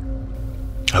here?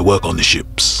 I work on the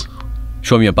ships.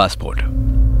 Show me your passport.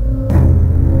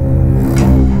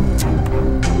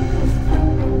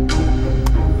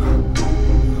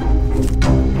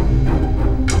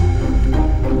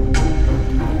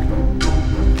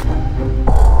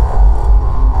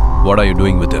 What are you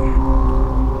doing with him?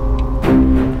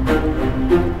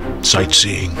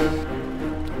 Sightseeing.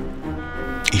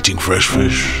 Eating fresh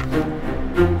fish.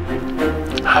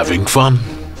 Having fun.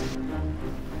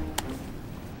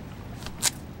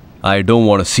 I don't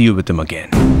want to see you with him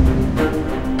again.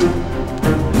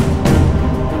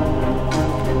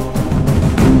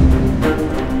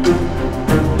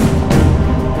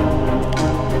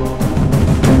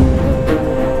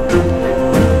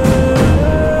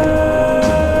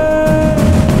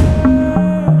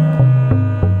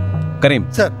 Karim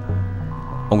sir,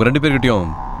 உங்க 2 பேர்கிட்டயும்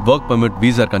work permit,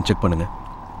 visa இருக்கான்னு check பண்ணுங்க.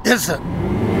 Yes sir.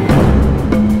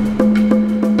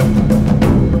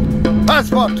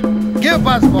 Passport, give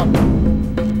passport.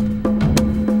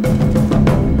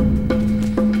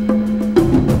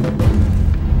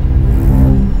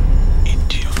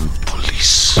 Indian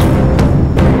police.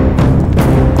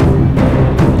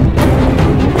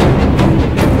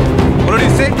 What did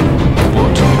you say?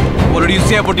 What? What did you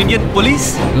say about Indian police?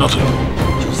 Nothing.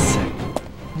 You said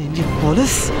Indian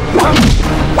police?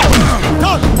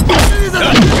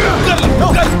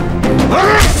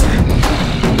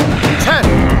 Sir,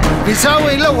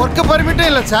 விசாவும் இல்லை, work பர்மிட்டும்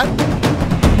இல்லை sir.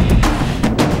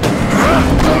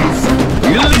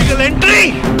 Illegal entry!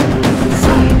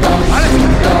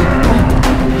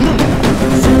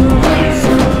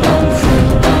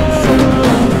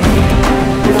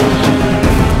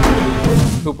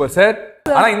 Super sir.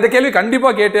 ஆனா இந்த கேள்வி கண்டிப்பா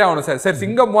கேட்டே ஆகணும் sir. Sir,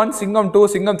 சிங்கம் 1, சிங்கம் 2,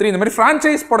 சிங்கம் 3 இந்த மாதிரி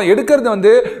பிரான்சைஸ் படம் எடுக்கிறது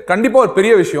வந்து கண்டிப்பா ஒரு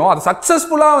பெரிய விஷயம். அது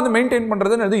சக்சஸ்ஃபுல்லா வந்து மெயின்டைன்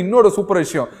பண்றதுன்னு இன்னொரு சூப்பர்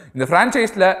விஷயம். இந்த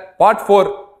பிரான்சைஸ்ல பார்ட்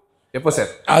 4 எப்போ சார்?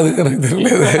 அது எனக்கு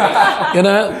தெரியல.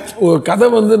 ஏன்னா ஒரு கதை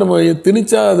வந்து நம்ம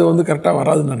திணிச்சா அது வந்து கரெக்டாக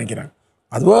வராதுன்னு நினைக்கிறேன்.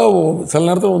 அதுவாக சில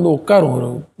நேரத்தில் வந்து உட்காரும் ஒரு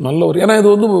நல்ல ஒரு, ஏன்னா இது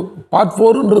வந்து பார்ட்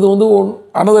 4ன்றது வந்து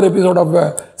அனதர் எபிசோட் ஆஃப்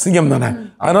சிங்கம் தானே.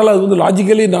 அதனால் அது வந்து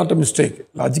லாஜிக்கலி நாட் அ மிஸ்டேக்.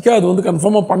 லாஜிக்காக அது வந்து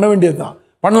கன்ஃபார்மாக பண்ண வேண்டியது தான்,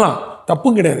 பண்ணலாம்,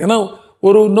 தப்பும் கிடையாது. ஏன்னா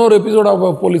இன்னொரு எபிசோட் ஆஃப்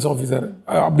போலீஸ் ஆஃபீஸர்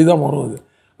அப்படி தான் வரும் அது.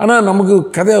 ஆனால் நமக்கு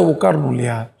கதையை உட்காரணும்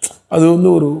இல்லையா, அது வந்து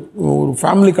ஒரு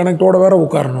ஃபேமிலி கனெக்டோட வேற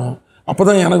உட்காரணும். அப்போ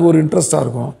தான் எனக்கு ஒரு இன்ட்ரெஸ்டாக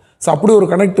இருக்கும். ஸோ அப்படி ஒரு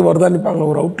கனெக்ட் வருதான்னு பார்க்கலாம்.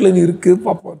 ஒரு அவுட்லைன் இருக்குது,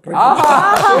 பார்ப்போம்.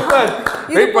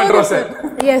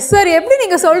 எஸ் சார், எப்படி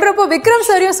நீங்க சொல்றப்போ விக்ரம்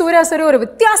சாரியும் சூர்யா சாரியும் ஒரு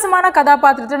வித்தியாசமான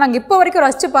கதாபாத்திரத்தை நாங்க இப்போ வரைக்கும்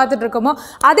ரசிச்சு பார்த்துட்டு இருக்கோமோ,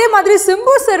 அதே மாதிரி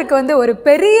சிம்பு சாருக்கு வந்து ஒரு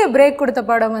பெரிய பிரேக் கொடுத்த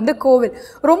படம் வந்து கோவில்.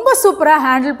 ரொம்ப சூப்பரா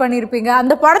ஹேண்டில் பண்ணியிருப்பீங்க.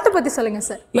 அந்த படத்தை பத்தி சொல்லுங்க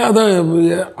சார். இல்லை, அதான்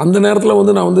அந்த நேரத்தில்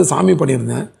வந்து நான் வந்து சாமி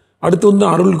பண்ணியிருந்தேன். அடுத்து வந்து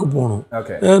அருளுக்கு போகணும்.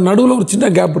 நடுவில் ஒரு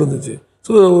சின்ன கேப் இருந்துச்சு.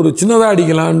 ஸோ ஒரு சின்னதாக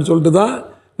அடிக்கலான்னு சொல்லிட்டு தான்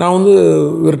நான் வந்து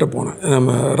இவர்கிட்ட போனேன்.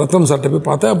 நம்ம ரத்தம் சார்ட்ட போய்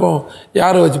பார்த்தேன். அப்போ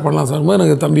யாரை வச்சு பண்ணலாம் சார்?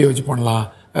 எனக்கு தம்பியை வச்சு பண்ணலாம்,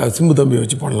 சிம்பு தம்பியை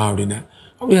வச்சு பண்ணலாம் அப்படின்னு.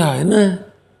 அப்படியா, என்ன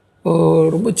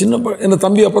ரொம்ப சின்ன என்ன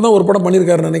தம்பி அப்போ தான் ஒரு படம்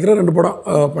பண்ணியிருக்காருன்னு நினைக்கிறேன், 2 படம்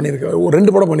பண்ணியிருக்காரு,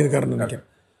 2 படம் பண்ணியிருக்காருன்னு நினைக்கிறேன்.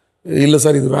 இல்லை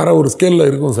சார், இது வேறு ஒரு ஸ்கேலில்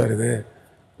இருக்கும் சார், இது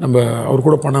நம்ம அவர்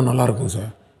கூட பண்ணால் நல்லாயிருக்கும்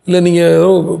சார். இல்லை நீங்கள் ஏதோ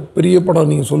பெரிய படம்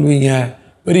நீங்கள் சொல்லுவீங்க,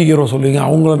 பெரிய ஹீரோ சொல்லுவீங்க,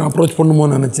 அவங்கள நான் அப்ரோச்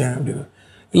பண்ணுமோன்னு நினச்சேன் அப்படின்னு.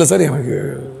 இல்லை சார், எனக்கு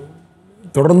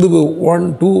தொடர்ந்து 1,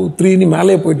 2, 3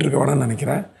 மேலே போயிட்டுருக்க வேணான்னு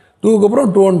நினைக்கிறேன். 2க்கு அப்புறம்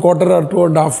 2 1/4 or 2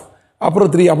 1/2 அப்புறம்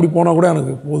 3 அப்படி போனால் கூட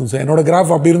எனக்கு போதும் சார். என்னோடய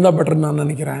கிராஃப் அப்படி இருந்தால் பெட்டர்னு நான்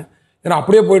நினைக்கிறேன். ஏன்னா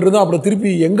அப்படியே போயிட்டு இருந்தால் அப்புறம்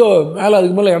திருப்பி எங்கே மேலே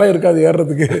அதுக்கு மேலே இடம் இருக்காது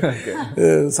ஏறுறதுக்கு.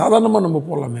 சாதாரணமாக நம்ம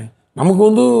போகலாமே. நமக்கு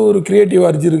வந்து ஒரு க்ரியேட்டிவ்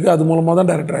அர்ஜி இருக்குது, அது மூலமாக தான்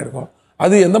டைரக்டர் ஆகிருக்கோம்.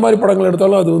 அது எந்த மாதிரி படங்கள்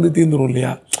எடுத்தாலும் அது வந்து தீர்ந்துடும்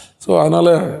இல்லையா? ஸோ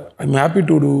அதனால் I'm happy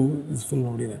to do this film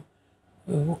அப்படின்னு.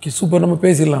 ஓகே சூப்பர், நம்ம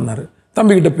பேசிடலான்னாரு.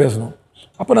 தம்பிக்கிட்ட பேசணும்.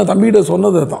 அப்போ நான் தம்பிக்கிட்ட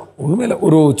சொன்னது தான், உண்மையில்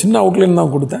ஒரு சின்ன அவுட்லைன்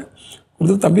தான் கொடுத்து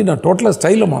தம்பி நான் டோட்டலாக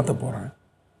ஸ்டைலில் மாற்ற போகிறேன்.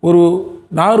 ஒரு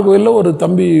நாகர்கோயிலில் ஒரு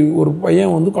தம்பி ஒரு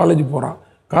பையன் வந்து காலேஜ் போகிறான்.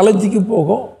 காலேஜுக்கு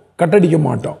போகும், கட்டடிக்க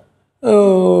மாட்டோம்,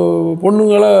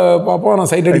 பொண்ணுங்களை பார்ப்போம்,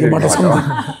 நான் சைட் அடிக்க மாட்டேன் சொன்னேன்.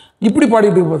 இப்படி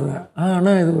பாடிட்டு பார்த்துங்க.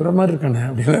 அண்ணா இது வேறு மாதிரி இருக்கானே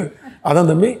அப்படின்னு. அதான்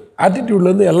தம்பி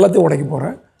ஆட்டிடியூட்லேருந்து எல்லாத்தையும் உடைக்க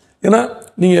போகிறேன். ஏன்னா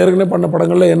நீங்கள் ஏற்கனவே பண்ண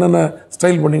படங்களில் என்னென்ன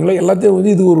ஸ்டைல் பண்ணீங்களோ எல்லாத்தையும்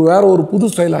வந்து இது ஒரு வேறு ஒரு புது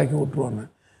ஸ்டைல் ஆக்கி விட்ருவாங்க.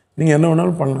 நீங்கள் என்ன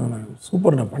வேணாலும் பண்ணலாங்கண்ணா,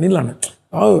 சூப்பர்ண்ணா பண்ணிடலாண்ணே.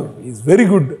 It's very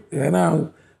good. ஏன்னா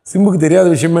சிம்புக்கு தெரியாத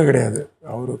விஷயமே கிடையாது.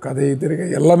 அவர் கதை திரைக்கை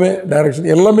எல்லாமே டைரக்ஷன்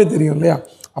எல்லாமே தெரியும் இல்லையா?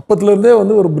 அப்பத்துலேருந்தே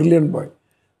வந்து ஒரு பிரில்லியன்ட் பாய்.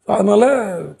 அதனால்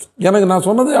எனக்கு நான்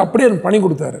சொன்னது அப்படியே பண்ணி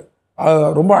கொடுத்தாரு.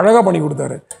 ரொம்ப அழகாக பண்ணி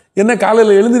கொடுத்தாரு. என்ன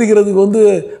காலையில் எழுந்திருக்கிறதுக்கு வந்து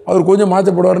அவர் கொஞ்சம்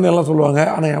மாற்றப்படுவார்னு எல்லாம் சொல்லுவாங்க.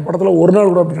 ஆனால் என் படத்தில் ஒரு நாள்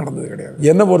கூட அப்படி நடந்தது கிடையாது.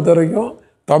 என்னை பொறுத்த வரைக்கும்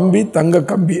தம்பி தங்க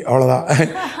கம்பி அவ்வளோதான்.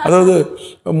 அதாவது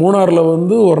மூணாரில்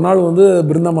வந்து ஒரு நாள் வந்து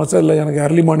பிருந்தா மாஸ்டர் இல்லை எனக்கு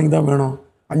அர்லி மார்னிங் தான் வேணும்,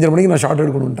 5:30 மணிக்கு நான் ஷார்ட்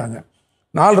எடுக்கணுன்ட்டாங்க.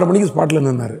 4:30 மணிக்கு ஸ்பாட்டில்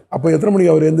நின்னார். அப்போ எத்தனை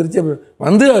மணிக்கு அவர் எழுந்திரிச்சு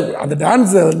வந்து அந்த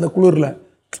டான்ஸு அந்த குளிரில்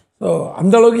ஸோ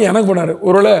அந்தளவுக்கு எனக்கு பண்ணார்.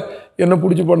 ஒருவேளை என்ன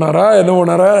பிடிச்சி பண்ணாரா என்ன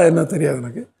பண்ணாரா என்ன தெரியாது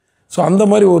எனக்கு. ஸோ அந்த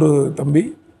மாதிரி ஒரு தம்பி,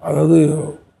 அதாவது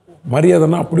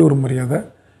மரியாதைன்னா அப்படி ஒரு மரியாதை.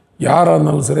 யாராக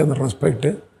இருந்தாலும் சரி அந்த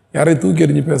ரெஸ்பெக்ட்டு, யாரையும் தூக்கி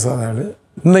எறிஞ்சு பேசாத ஆள்.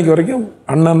 இன்றைக்கி வரைக்கும்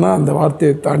அண்ணன்னா அந்த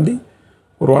வார்த்தையை தாண்டி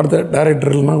ஒரு வார்த்தை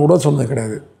டைரக்டர்லாம் கூட சொன்னது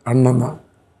கிடையாது, அண்ணன் தான்.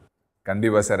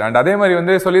 கண்டிப்பாக சார். அண்ட் அதே மாதிரி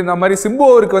வந்து சொல்லியிருந்த மாதிரி சிம்பு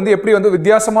அவருக்கு வந்து எப்படி வந்து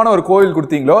வித்தியாசமான ஒரு கோவில்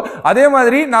கொடுத்தீங்களோ அதே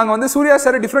மாதிரி நாங்கள் வந்து சூர்யா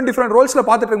சார் டிஃப்ரெண்ட் ரோல்ஸில்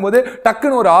பார்த்துட்டு இருக்கும்போது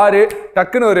டக்குன்னு ஒரு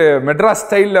டக்குன்னு ஒரு மெட்ராஸ்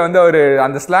ஸ்டைலில் வந்து அவர்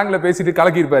அந்த ஸ்லாங்கில் பேசிட்டு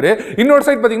கலக்கியிருப்பாரு. இன்னொரு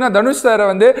சைட் பார்த்தீங்கன்னா தனுஷ் சாரை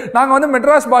வந்து நாங்கள் வந்து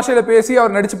மெட்ராஸ் பாஷையில் பேசி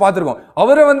அவர் நடித்து பார்த்துருக்கோம்.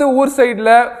 அவரை வந்து ஊர்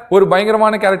சைடில் ஒரு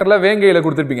பயங்கரமான கேரக்டரில் வேங்கையில்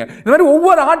கொடுத்துருப்பீங்க. இந்த மாதிரி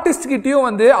ஒவ்வொரு ஆர்டிஸ்ட்கிட்டையும்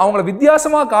வந்து அவங்கள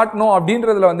வித்தியாசமாக காட்டணும்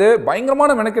அப்படின்றதுல வந்து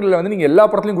பயங்கரமான மெனக்கெடில் வந்து நீங்கள் எல்லா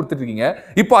படத்துலையும் கொடுத்துட்ருக்கீங்க.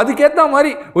 இப்போ அதுக்கேற்ற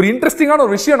மாதிரி ஒரு இன்ட்ரெஸ்டிங்கான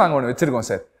ஒரு விஷயம் நாங்கள் ஒன்று வச்சிருக்கோம்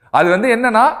சார். அது வந்து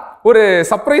என்னன்னா ஒரு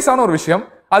சர்ப்ரைஸான ஒரு விஷயம்.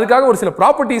 அதுக்காக ஒரு சில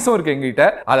ப்ராப்பர்ட்டிஸும் இருக்கு எங்ககிட்ட.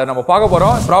 அதை நம்ம பார்க்க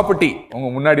போறோம். ப்ராப்பர்ட்டி உங்க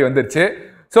முன்னாடி வந்துருச்சு.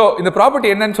 ஸோ இந்த ப்ராப்பர்ட்டி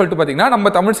என்னன்னு சொல்லிட்டு பார்த்தீங்கன்னா நம்ம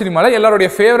தமிழ் சினிமாவில் எல்லாருடைய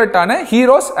ஃபேவரட்டான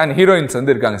ஹீரோஸ் அண்ட் ஹீரோயின்ஸ்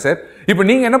வந்து இருக்காங்க சார். இப்போ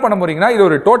நீங்க என்ன பண்ண போறீங்கன்னா இது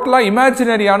ஒரு டோட்டலா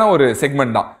இமேஜினரியான ஒரு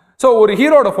செக்மெண்ட் தான். ஸோ ஒரு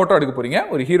ஹீரோட ஃபோட்டோ எடுக்க போறீங்க,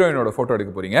 ஒரு ஹீரோயினோட ஃபோட்டோ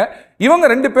எடுக்க போறீங்க. இவங்க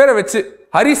 2 பேரை வச்சு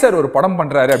ஹரி சார் ஒரு படம்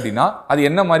பண்றாரு அப்படின்னா அது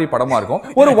என்ன மாதிரி படமா இருக்கும்?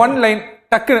 ஒரு 1 லைன்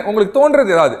டக்குன்னு உங்களுக்கு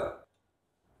தோன்றது ஏதாவது?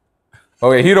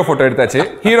 ஓகே, ஹீரோ போட்டோ எடுத்தாச்சு.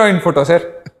 Heroine photo sir.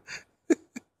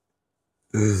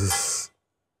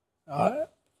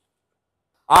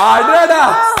 அடடா,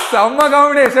 செம்ம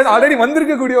காம்பினேஷன். ஆல்ரெடி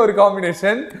வந்திருக்கக்கூடிய ஒரு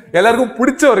காம்பினேஷன், எல்லாருக்கும்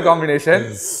பிடிச்ச ஒரு காம்பினேஷன்.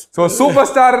 சோ சூப்பர்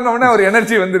ஸ்டார்னு ஒரு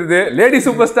எனர்ஜி வந்துருது, லேடி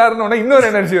சூப்பர் ஸ்டார்னு இன்னொரு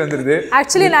எனர்ஜி வந்துருது.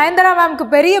 ஆக்சுவலி நயன்தாரா மேம்க்கு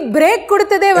பெரிய பிரேக்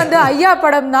கொடுத்ததே வந்து ஐயா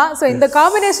படம் தான். சோ இந்த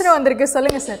காம்பினேஷனும் வந்திருக்கு.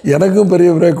 சொல்லுங்க சார். எனக்கும் பெரிய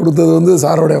பிரேக் கொடுத்தது வந்து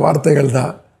சாரோடைய வார்த்தைகள்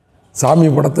தான். சாமி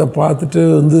படத்தை பார்த்துட்டு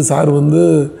வந்து சார் வந்து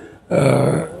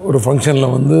ஒரு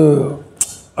ஃபங்க்ஷனில் வந்து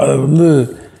அதை வந்து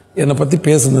என்னை பற்றி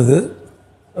பேசுனது,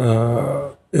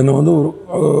 என்னை வந்து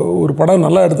ஒரு படம்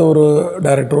நல்லா எடுத்த ஒரு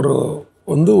டைரக்டர்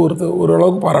வந்து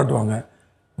ஓரளவுக்கு பாராட்டுவாங்க.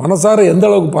 மனசார எந்த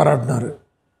அளவுக்கு பாராட்டினார்,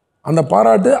 அந்த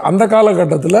பாராட்டு அந்த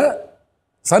காலகட்டத்தில்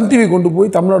சன் டிவி கொண்டு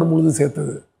போய் தமிழ்நாடு முழுதும்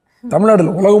சேர்த்தது.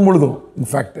 தமிழ்நாட்டில் உலகம் முழுதும்,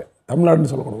 இன்ஃபேக்ட்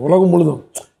தமிழ்நாடுன்னு சொல்லக்கூடாது, உலகம் முழுதும்.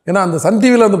 ஏன்னா அந்த சன்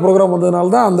டிவியில் அந்த ப்ரோக்ராம்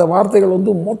வந்ததுனால தான் அந்த வார்த்தைகள்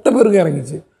வந்து மொத்த பேருக்கு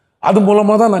இறங்கிச்சு. அது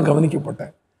மூலமாக தான் நான்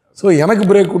கவனிக்கப்பட்டேன். ஸோ எனக்கு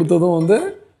பிரேக் கொடுத்ததும் வந்து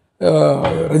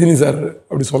ரஜினி சார்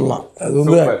அப்படி சொல்லலாம். அது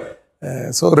வந்து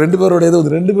ஸோ 2 பேரோடையது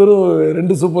 2 பேரும்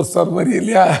 2 சூப்பர் ஸ்டார் மாதிரி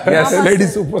இல்லையா, லேடி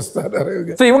சூப்பர் ஸ்டார்.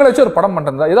 ஸோ இவங்களை வச்சு ஒரு படம்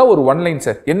பண்ணுறதா ஏதாவது ஒரு 1 லைன்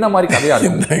சார், என்ன மாதிரி கதையா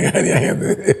இருக்கும்?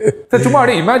 சார் சும்மா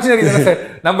அப்படியே இமேஜினரி தானே சார்,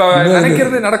 நம்ம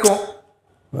நினைக்கிறது நடக்கும்.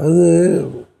 அது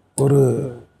ஒரு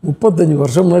 35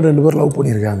 வருஷம் முன்னாடி 2 பேரும் லவ்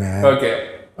பண்ணியிருக்காங்க. ஓகே.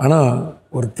 ஆனால்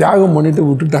ஒரு தியாகம் பண்ணிட்டு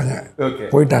விட்டுட்டாங்க,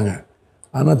 போயிட்டாங்க.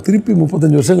 ஆனால் திருப்பி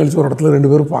 35 வருஷம் கழிச்சு ஒரு இடத்துல 2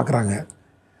 பேரும் பார்க்குறாங்க.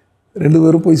 2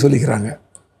 பேரும் போய் சொல்லிக்கிறாங்க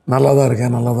நல்லா தான்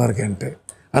இருக்கேன் நல்லா தான் இருக்கேன்ட்டு.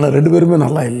 ஆனால் 2 பேருமே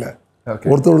நல்லா இல்லை,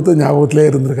 ஒருத்தர் ஞாபகத்திலே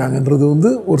இருந்திருக்காங்கன்றது வந்து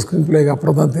ஒரு ஸ்க்ரீன் பிளேக்கு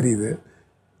அப்புறம் தான் தெரியுது.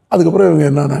 அதுக்கப்புறம் இவங்க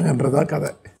என்னன்னாங்கன்றதா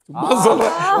கதை.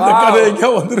 சொல்றேன் இந்த கதை எங்க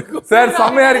வந்திருக்கும் சார்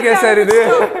செம்மையா இருக்கே சார் இது.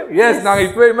 எஸ், நாங்க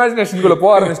இப்போ இமேஜினேஷனுக்குள்ள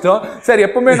போக ஆரம்பிச்சிட்டோம் சார்.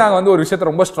 எப்பவுமே நாங்க வந்து ஒரு விஷயத்தை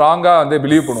ரொம்ப ஸ்ட்ராங்கா வந்து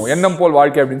பிலீவ் பண்ணுவோம், எண்ணம் போல்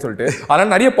வாழ்க்கை அப்படின்னு சொல்லிட்டு. அதனால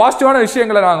நிறைய பாசிட்டிவான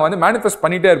விஷயங்களை நாங்க வந்து மேனிஃபெஸ்ட்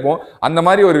பண்ணிட்டே இருப்போம். அந்த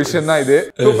மாதிரி ஒரு விஷயம் தான் இது.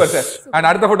 Super sir. அண்ட்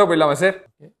அடுத்த போட்டோ போயிடலாமா சார்?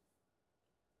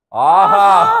 ஆஹா,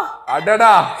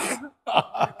 அடடா,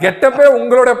 கெட்டப்பே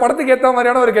உங்களோட படத்துக்கு ஏத்த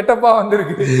மாதிரியான ஒரு கெட்டப்பா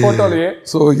வந்திருக்கு போட்டோலயே.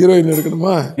 சோ ஹீரோயின்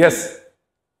எடுக்கணுமா? S,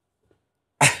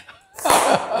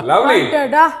 lovely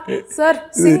sir.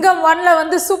 சிங்கம் 1ல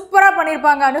வந்து சூப்பரா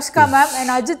பண்ணிருப்பாங்க Anushka ma'am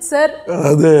and Ajith sir.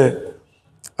 அது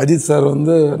அஜித் சார்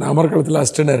வந்து நான் அமர்க்களத்தில்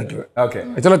அசிஸ்டன்ட் டைரக்டர். ஓகே.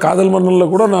 ஆக்சுவலாக காதல்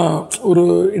மன்னனில் கூட நான் ஒரு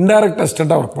இன்டைரக்ட்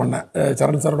அசிஸ்டண்ட்டாக ஒர்க் பண்ணேன்.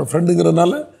 சரண் சாரோட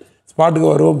ஃப்ரெண்டுங்கிறதுனால ஸ்பாட்டுக்கு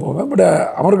வருவோம் போவேன். பட்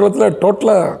அமர்க்களத்தில்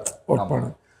டோட்டலாக ஒர்க்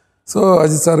பண்ணேன். ஸோ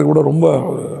அஜித் சார் கூட ரொம்ப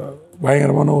ஒரு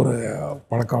பயங்கரமான ஒரு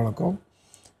பழக்க வழக்கம்.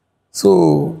 ஸோ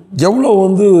எவ்வளோ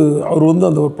வந்து அவர் வந்து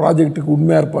அந்த ஒரு ப்ராஜெக்ட்டுக்கு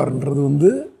உண்மையாக இருப்பார்ன்றது வந்து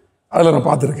அதில் நான்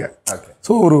பார்த்துருக்கேன்.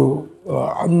 ஸோ ஒரு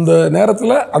அந்த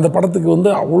நேரத்தில் அந்த படத்துக்கு வந்து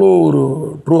அவ்வளோ ஒரு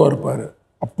ட்ரூவாக இருப்பார்.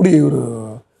 அப்படி ஒரு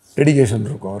டெடிகேஷன்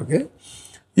இருக்கும் அவருக்கு.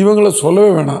 இவங்கள சொல்லவே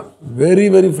வேணாம், வெரி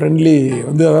வெரி ஃப்ரெண்ட்லி.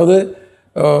 வந்து அதாவது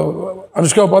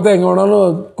அனுஷ்காவை பார்த்தா எங்கே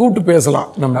வேணாலும் கூப்பிட்டு பேசலாம்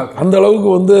நம்ம. அந்த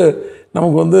அளவுக்கு வந்து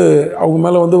நமக்கு வந்து அவங்க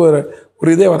மேலே வந்து ஒரு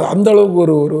இதே வர அந்த அளவுக்கு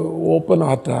ஒரு ஓப்பன்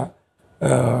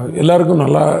ஹார்ட்டாக எல்லாருக்கும்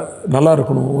நல்லா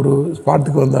இருக்கணும். ஒரு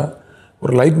ஸ்பாட்டுக்கு வந்தால்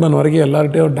ஒரு லைட்மேன் வரைக்கும்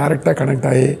எல்லார்கிட்டையும் டைரெக்டாக கனெக்ட்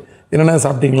ஆகி என்னென்ன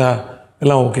சாப்பிட்டீங்களா,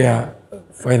 எல்லாம் ஓகேயா,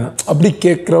 ஃபைனாக அப்படி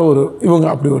கேட்குற இவங்க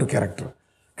அப்படி ஒரு கேரக்டர்.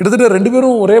 கிட்டத்தட்ட 2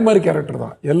 பேரும் ஒரே மாதிரி கேரக்டர்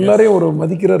தான். எல்லாரையும் ஒரு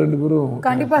மதிக்கிற 2 பேரும்.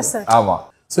 கண்டிப்பா சார். ஆமாம்.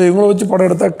 ஸோ இவங்கள வச்சு படம்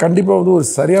எடுத்தால் கண்டிப்பாக வந்து ஒரு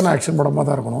சரியான ஆக்ஷன் படமாக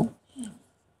தான் இருக்கணும்.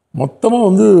 மொத்தமாக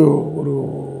வந்து ஒரு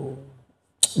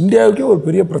இந்தியாவுக்கே ஒரு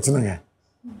பெரிய பிரச்சனைங்க.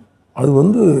 அது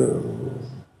வந்து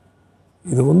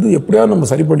இது வந்து எப்படியாவது நம்ம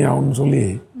சரி பண்ணி ஆகணும்னு சொல்லி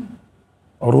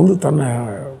அவர் வந்து தன்னை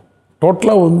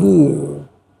டோட்டலாக வந்து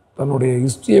தன்னுடைய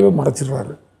ஹிஸ்ட்ரியவே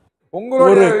மறைச்சிடுறாரு.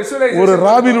 ஒரு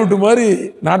ராபின்ஹுட் மாதிரி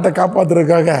நாட்டை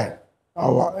காப்பாற்றுறதுக்காக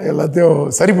எல்லாத்தையும்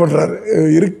சரி பண்ணுறாரு.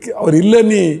 அவர்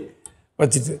இல்லைன்னு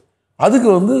வச்சுட்டு அதுக்கு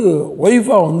வந்து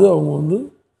ஒய்ஃபாக வந்து அவங்க வந்து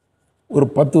ஒரு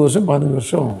 10 வருஷம் 15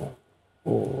 வருஷம்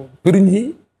பிரிஞ்சு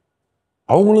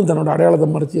அவங்களும் தன்னோட அடையாளத்தை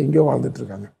மறைச்சி எங்கேயோ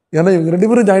வாழ்ந்துட்டுருக்காங்க. ஏன்னா இவங்க 2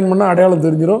 பேரும் ஜாயின் பண்ணால் அடையாளம்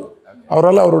தெரிஞ்சிடும்,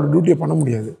 அவரால் அவரோட டியூட்டியை பண்ண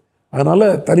முடியாது. அதனால்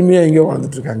தனிமையாக எங்கேயோ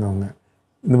வாழ்ந்துட்டுருக்காங்க அவங்க.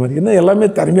 இந்த மாதிரி என்ன எல்லாமே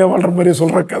தனிமையாக வாழ்கிற மாதிரியே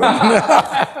சொல்கிற கதை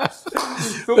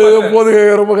போது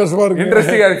ரொம்ப கஷ்டமாக இருக்கு.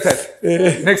 இன்ட்ரெஸ்டிங்காக இருக்கு சார்.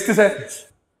 நெக்ஸ்ட் சார்,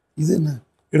 இது என்ன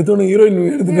எடுத்தோன்னு ஹீரோயின்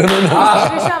எடுத்துட்டேன்.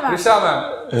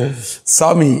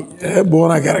 சாமி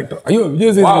புவனா கேரக்டர். ஐயோ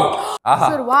Vijay Sethupathi.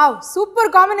 Sir wow, super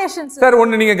combination sir.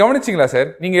 ஒன்னு நீங்க கவனிச்சீங்களா சார்?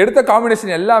 நீங்க எடுத்த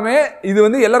காம்பினேஷன் எல்லாமே இது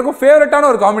வந்து எல்லாருக்கும் ஃபேவரட்டான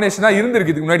ஒரு காம்பினேஷனா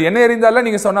இருந்திருக்கு. இதுக்கு முன்னாடி என்ன இருந்தாலும்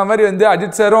நீங்க சொன்ன மாதிரி வந்து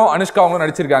அஜித் சாரும் அனுஷ்கா அவங்களும்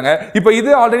நடிச்சிருக்காங்க. இப்போ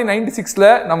இது ஆல்ரெடி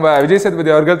 96ல நம்ம விஜய்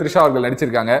சேதுபதி அவர்கள் த்ரிஷா அவர்கள்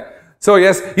நடிச்சிருக்காங்க. ஸோ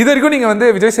எஸ், இது வரைக்கும் நீங்கள் வந்து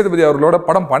விஜய் சேதுபதி அவர்களோட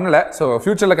படம் பண்ணல. ஸோ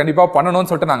ஃபியூச்சரில் கண்டிப்பாக பண்ணணும்னு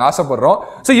சொல்லிட்டு நாங்கள் ஆசைப்படுறோம்.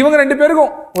 ஸோ இவங்க 2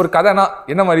 பேருக்கும் ஒரு கதைனா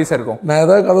என்ன மாதிரி சார் இருக்கும்? நான்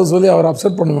ஏதாவது கதை சொல்லி அவர்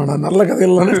அப்செட் பண்ண வேணாம். நல்ல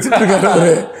கதைகள்லாம் நடிச்சிட்டு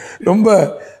இருக்காரு. ரொம்ப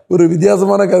ஒரு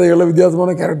வித்தியாசமான கதைகளை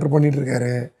வித்தியாசமான கேரக்டர் பண்ணிட்டு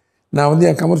இருக்காரு. நான் வந்து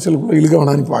என் கமர்ஷியலுக்குள்ள இழுக்க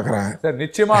வேணான்னு பார்க்குறேன் சார்.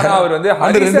 நிச்சயமாக அவர் வந்து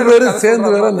 2 பேரும்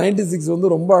சேர்ந்து வேற 96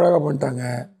 வந்து ரொம்ப அழகாக பண்ணிட்டாங்க.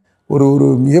 ஒரு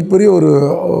மிகப்பெரிய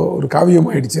ஒரு காவியம்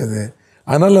ஆயிடுச்சு அது.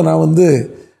 அதனால நான் வந்து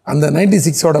அந்த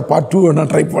 96ஓட பார்ட் 2 நான்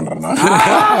ட்ரை பண்ணுறேன்.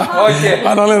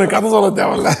 அதனால எனக்கு கதை சொல்ல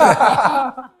தேவையில்ல.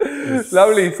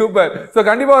 Lovely, super. ஸோ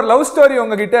கண்டிப்பாக ஒரு லவ் ஸ்டோரி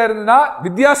உங்ககிட்ட இருந்ததுன்னா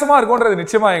வித்தியாசமாக இருக்கும்ன்றது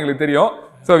நிச்சயமாக எங்களுக்கு தெரியும்.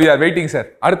 So we are waiting sir.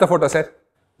 அடுத்த ஃபோட்டோ சார்.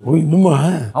 ஓ இன்னுமா?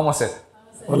 ஆமாம் சார்.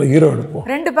 அதில் ஹீரோ எடுப்போம்.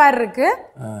 2 பேர் இருக்கு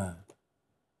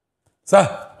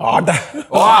சார். ஆட்டா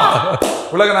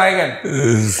உலக நாயகன்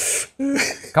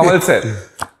கமல் சார்.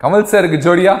 கமல் சாருக்கு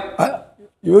ஜோடியா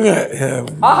இவங்க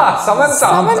சமந்தா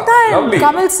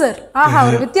கமல் சார். ஆஹா,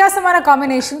 ஒரு வித்தியாசமான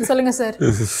காம்பினேஷன். சொல்லுங்க சார்,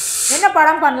 என்ன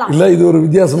படம் பண்ணலாம்? இல்ல இது ஒரு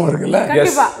வித்தியாசமா இருக்குல்ல.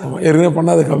 கண்டிப்பா ஏற்கனவே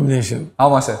பண்ணாத காம்பினேஷன்.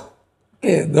 ஆமா சார்.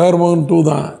 தேவர்மகன் 2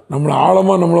 தான் நம்மளை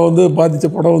ஆழமா நம்மளை வந்து பாதிச்ச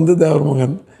படம் வந்து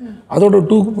தேவர்மகன். அதோட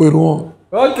 2க்கு போயிடுவோம்.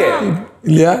 ஓகே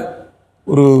இல்லையா?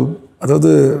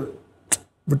 அதாவது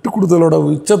விட்டு கொடுத்தலோட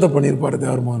உச்சத்தை பண்ணியிருப்பாரு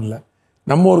தேவர்மகன்ல.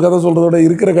 நம்ம ஒரு கதை சொல்றதோட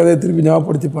இருக்கிற கதையை திருப்பி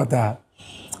ஞாபகப்படுத்தி பார்த்தா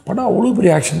படம் அவ்வளோ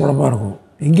பெரிய ஆக்ஷன் படமாக இருக்கும்.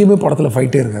 எங்கேயுமே படத்தில்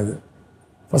ஃபைட்டே இருக்காது.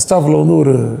 ஃபர்ஸ்ட் ஹாஃபில் வந்து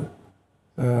ஒரு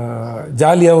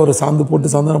ஜாலியாக ஒரு சாந்து போட்டு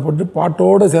சந்தனம் போட்டு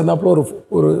பாட்டோடு சேர்ந்தாப்புல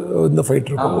ஒரு இந்த ஃபைட்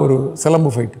இருக்கும், ஒரு சிலம்பு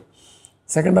ஃபைட்டு.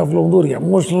 செகண்ட் ஹாஃபில் வந்து ஒரு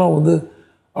எமோஷ்னலாக வந்து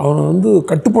அவனை வந்து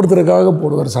கட்டுப்படுத்துறதுக்காக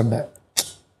போடுவார் சண்டை.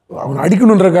 அவனை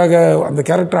அடிக்கணுன்றக்காக, அந்த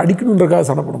கேரக்டரை அடிக்கணுன்றக்காக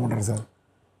சண்டை போட மாட்டார் சார்.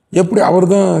 எப்படி அவர்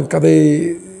தான் கதை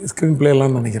ஸ்க்ரீன்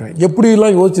பிளேலாம் நினைக்கிறேன்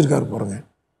எப்படிலாம் யோசிச்சிருக்காரு பாருங்க.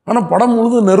 ஆனால் படம்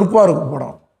முழுதும் நெருப்பாக இருக்கும்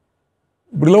படம்.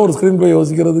 இப்படிலாம் ஒரு ஸ்க்ரீன் பிளே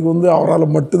யோசிக்கிறதுக்கு வந்து அவரால்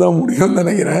மட்டும்தான் முடியும்னு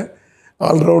நினைக்கிறேன்.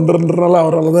 ஆல்ரவுண்டர்ன்றனால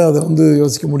அவரால் தான் அதை வந்து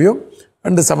யோசிக்க முடியும்.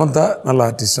 அண்டு சமந்தா நல்ல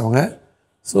ஆர்டிஸ்ட் அவங்க.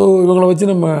 ஸோ இவங்களை வச்சு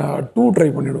நம்ம 2 ட்ரை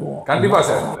பண்ணிவிடுவோம். கண்டிப்பா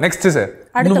சார். Next sir.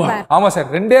 அடுத்த pair. ஆமா சார்,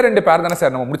 2 பேர் தானே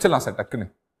சார், நம்ம முடிச்சிடலாம் சார் டக்குன்னு.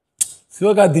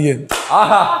 சிவகார்த்திகேயன்.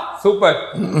 ஆஹா சூப்பர்.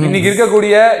 இன்னைக்கு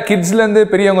இருக்கக்கூடிய கிட்ஸ்ல இருந்து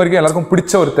பெரியவங்க வரைக்கும் எல்லாருக்கும்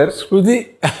பிடிச்ச ஒருத்தர்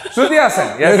ஸ்ருதியா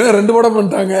சார். 2 படம்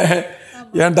பண்ணிட்டாங்க.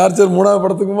 என் டார்ச்சர் 3வது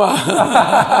படத்துக்குமா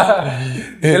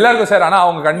எல்லாருக்கும் சார். ஆனா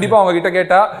அவங்க கண்டிப்பா அவங்க கிட்ட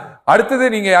கேட்டா அடுத்தது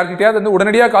நீங்க யார்கிட்டயாவது வந்து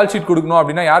உடனடியா கால் ஷீட் கொடுக்கணும்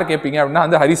அப்படின்னா யார் கேட்பீங்க அப்படின்னா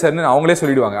வந்து ஹரி சார்னு அவங்களே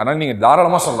சொல்லிடுவாங்க. அதனால நீங்க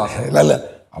தாராளமா சொல்லலாம் சார். இல்லை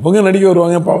அவங்க நடிக்க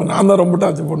வருவாங்க. நான் தான் ரொம்ப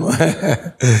டார்ச்சர் பண்ணுவேன்.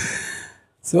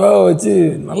 சிவாவை வச்சு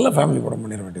நல்ல ஃபேமிலி படம்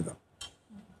பண்ணிட வேண்டியதுதான்.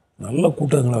 நல்ல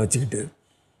கூட்டங்களை வச்சுக்கிட்டு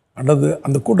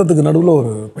அந்த கூட்டத்துக்கு நடுவில்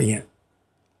ஒரு பையன்,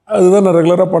 அதுதான் நான்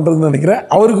ரெகுலராக பண்ணுறதுன்னு நினைக்கிறேன்.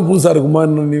 அவருக்கு புதுசாக இருக்குமா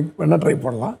நீ வேணால் ட்ரை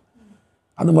பண்ணலாம்.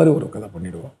 அந்த மாதிரி ஒரு கதை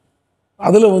பண்ணிவிடுவோம்.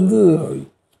 அதில் வந்து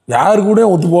யாரு கூட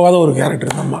ஒத்து போகாத ஒரு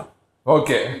கேரக்டர் நம்ம.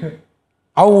 ஓகே.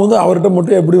 அவங்க வந்து அவர்கிட்ட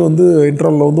மட்டும் எப்படி வந்து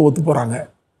இன்டர்வலில் வந்து ஒத்து போகிறாங்க.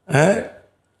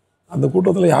 அந்த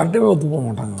கூட்டத்தில் யார்கிட்டையுமே ஒத்து போக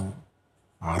மாட்டாங்க.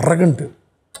 அரகண்ட்டு.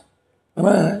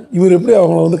 ஆனால் இவர் எப்படி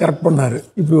அவங்கள வந்து கரெக்ட் பண்ணார்.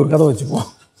 இப்படி ஒரு கதை வச்சுப்போம்.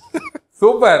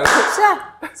 Super sir.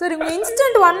 உங்க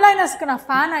இன்ஸ்டன்ட் ஒன் லைனர்ஸ்க்கு நான்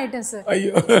ஃபேன் ஆயிட்டேன் சார்.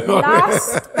 ஐயோ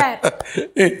லாஸ்ட் பேர்.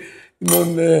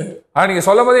 இன்னொன்று நீங்க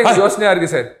சொல்லும் போதே எனக்கு யோசனையா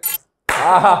இருக்கு சார்.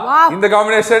 இந்த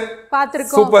காம்பினேஷன்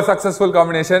பார்த்திருக்கோம். Super successful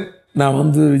combination. நான்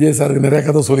வந்து விஜய் சாருக்கு நிறைய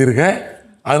கதை சொல்லியிருக்கேன்.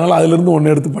 அதனால அதுலேருந்து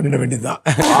ஒன்று எடுத்து பண்ணிட வேண்டியதுதான்.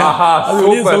 அது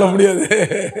வெளியே சொல்ல முடியாது.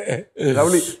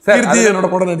 கீர்த்தி என்னோட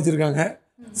படம் நடிச்சிருக்காங்க.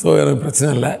 ஸோ எனக்கு பிரச்சனை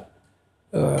இல்லை.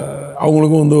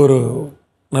 அவங்களுக்கும் வந்து ஒரு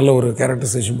நல்ல ஒரு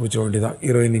கேரக்டரைசேஷன் பிடிச்ச வேண்டியதான்.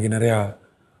 ஹீரோயினுக்கு நிறையா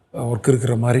ஒர்க்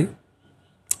இருக்கிற மாதிரி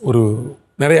ஒரு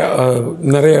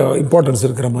நிறைய இம்பார்ட்டன்ஸ்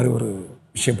இருக்கிற மாதிரி ஒரு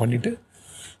விஷயம் பண்ணிவிட்டு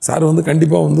சார் வந்து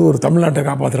கண்டிப்பாக வந்து ஒரு தமிழ்நாட்டை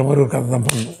காப்பாற்றுற மாதிரி ஒரு கதை தான்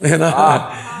பண்ணணும்.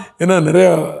 ஏன்னா நிறையா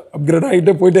அப்கிரேட்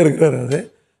ஆகிட்டே போயிட்டே இருக்கிறாரு அது.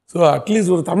 ஸோ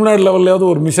அட்லீஸ்ட் ஒரு தமிழ்நாடு லெவல்லையாவது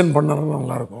ஒரு மிஷன் பண்ணாருன்னு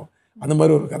நல்லாயிருக்கும். அந்த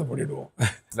மாதிரி ஒரு கதை பண்ணிவிடுவோம்.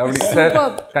 சார்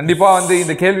கண்டிப்பாக வந்து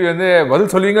இந்த கேள்வி வந்து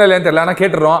பதில் சொல்லுவீங்களா இல்லையான்னு தெரியல. ஆனால்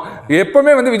கேட்டுறோம்.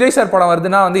 எப்பவுமே வந்து விஜய் சார் படம்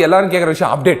வருதுன்னா வந்து எல்லாரும் கேட்குற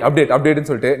விஷயம் அப்டேட்னு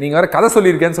சொல்லிட்டு நீங்கள் வேறு கதை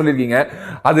சொல்லியிருக்கேன்னு சொல்லியிருக்கீங்க.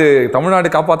 அது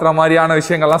தமிழ்நாடு காப்பாற்றுற மாதிரியான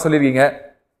விஷயங்கள்லாம் சொல்லியிருக்கீங்க.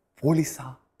 போலீஸா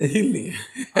இல்லையே.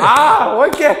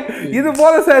 ஓகே, இது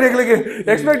போல சார் எங்களுக்கு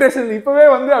எக்ஸ்பெக்டேஷன் இப்பவே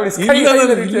வந்து அப்படி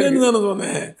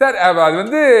சார். அது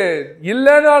வந்து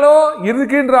இல்லைனாலும்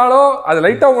இருக்குன்றாலும் அது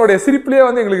லைட்டா உங்களுடைய சிரிப்புலயே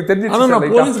வந்து எங்களுக்கு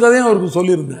தெரிஞ்சிச்சு. போலீஸ் கதையும் அவருக்கு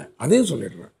சொல்லியிருந்தேன். அதையும்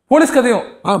சொல்லிடுறேன். போலீஸ் கதையும்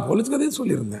போலீஸ் கதையும்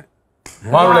சொல்லியிருந்தேன்.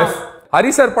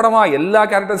 ஹரி சார் படமா எல்லா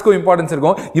கேரக்டர்ஸ்க்கும் இம்பார்ட்டன்ஸ்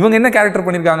இருக்கும். இவங்க என்ன கேரக்டர்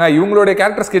பண்ணிருக்காங்க, இவங்களுடைய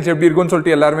கேரக்டர் ஸ்கெட்ச் எப்படி இருக்கும்னு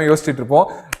சொல்லிட்டு எல்லாருமே யோசிச்சுட்டு இருப்போம்.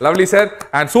 லவ்லி சார்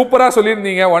அண்ட் சூப்பரா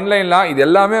சொல்லியிருந்தீங்க ஒன்லைன்லாம். இது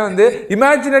எல்லாமே வந்து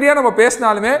இமேஜினரியா நம்ம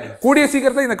பேசினாலுமே கூடிய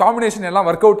சீக்கிரத்தில் இந்த காம்பினேஷன் எல்லாம்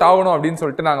ஒர்க் அவுட் ஆகணும் அப்படின்னு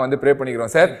சொல்லிட்டு நாங்கள் வந்து ப்ரே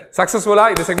பண்ணிக்கிறோம் சார். சக்ஸஸ்ஃபுல்லா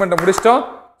இந்த செக்மெண்ட்டை முடிச்சிட்டோம்.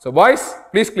 So boys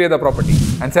please clear the property.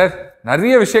 And sir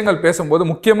நிறைய விஷயங்கள் பேசும்போது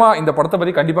முக்கியமாக இந்த படத்தை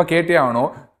பற்றி கண்டிப்பாக கேட்டே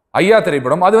ஆகணும். ஐயா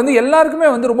திரைப்படம் அது வந்து எல்லாருக்குமே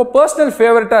வந்து ரொம்ப பர்சனல்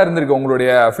ஃபேவரட்டாக இருந்திருக்கு உங்களுடைய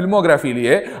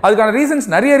ஃபில்மோகிராஃபிலேயே. அதுக்கான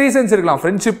நிறைய ரீசன்ஸ் இருக்கலாம்.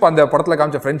 ஃப்ரெண்ட்ஷிப், அந்த படத்தில்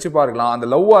காமிச்ச ஃப்ரெண்ட்ஷிப்பாக இருக்கலாம், அந்த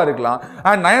லவ்வாக இருக்கலாம்.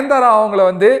 அண்ட் நயன்தாரா அவங்கள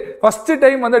வந்து ஃபர்ஸ்ட்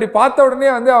டைம் வந்து அப்படி பார்த்த உடனே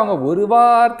வந்து அவங்க ஒரு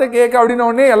வார்த்தை கேட்க அப்படின்னு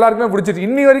உடனே எல்லாருக்குமே பிடிச்சிட்டு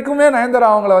இன்னி வரைக்குமே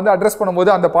நயன்தாரா அவங்கள வந்து அட்ரஸ்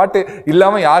பண்ணும்போது அந்த பாட்டு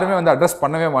இல்லாமல் யாருமே வந்து அட்ரஸ்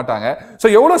பண்ணவே மாட்டாங்க. ஸோ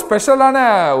எவ்வளோ ஸ்பெஷலான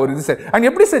ஒரு இது சார்.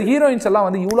 அண்ட் எப்படி சார் ஹீரோயின்ஸ் எல்லாம்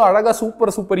வந்து இவ்வளோ அழகாக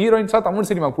சூப்பர் ஹீரோயின்ஸாக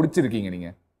தமிழ் சினிமா பிடிச்சிருக்கீங்க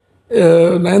நீங்கள்?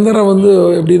 நயன்தாரா வந்து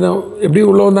எப்படி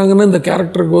உள்ள வந்தாங்கன்னா இந்த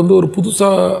கேரக்டருக்கு வந்து ஒரு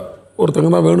புதுசாக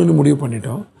ஒருத்தங்க தான் வேணும்னு முடிவு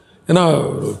பண்ணிட்டோம். ஏன்னா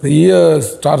ஒரு பெரிய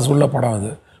ஸ்டார்ஸ் உள்ள படம்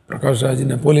அது. Prakash Raj,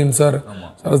 Napoleon sir,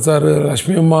 Sarath sir,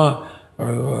 Lakshmi அம்மா,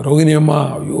 ரோகிணி அம்மா,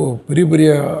 ஐயோ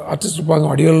பெரிய ஆர்டிஸ்ட் இருப்பாங்க.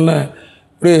 வடிவல்னு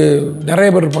இப்படி நிறைய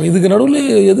பேர் இருப்பாங்க. இதுக்கு நடுவில்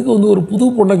எதுக்கு வந்து ஒரு புது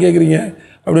பொண்ணை கேட்குறீங்க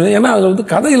அப்படின்னா, ஏன்னா அதில் வந்து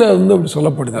கதையில் வந்து அப்படி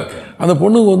சொல்லப்படுது. அந்த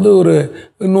பொண்ணுக்கு வந்து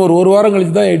இன்னொரு 1 வாரம்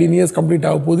கழிச்சு தான் 18 இயர்ஸ் கம்ப்ளீட்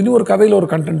ஆக போகுதுன்னு ஒரு கதையில் ஒரு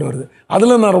கண்டென்ட் வருது.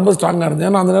 அதில் நான் ரொம்ப ஸ்ட்ராங்காக இருந்தேன்.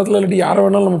 ஏன்னா அந்த நேரத்தில் இல்லாட்டி யாரை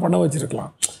வேணாலும் நம்ம பண்ண வச்சுருக்கலாம்.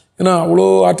 ஏன்னா அவ்வளோ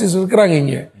ஆர்டிஸ்ட் இருக்கிறாங்க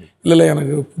இங்கே. இல்லை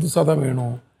எனக்கு புதுசாக தான்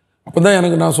வேணும். அப்போ தான்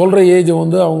எனக்கு நான் சொல்கிற ஏஜை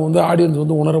வந்து அவங்க வந்து ஆடியன்ஸ்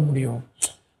வந்து உணர முடியும்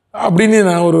அப்படின்னு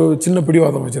நான் ஒரு சின்ன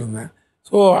பிடிவாதம் வச்சுருந்தேன்.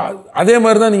 ஸோ அதே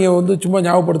மாதிரி தான் நீங்கள் வந்து சும்மா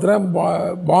ஞாபகப்படுத்துகிறேன்.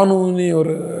 பானுன்னு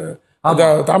ஒரு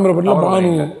தாமிரபரணியில் பானு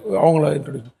அவங்கள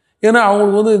இன்ட்ரடியூஸ். ஏன்னா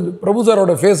அவங்களுக்கு வந்து பிரபு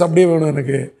சாரோட ஃபேஸ் அப்படியே வேணும்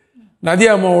எனக்கு.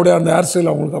 நதியா அம்மாவோட அந்த ஹேர் ஸ்டைல்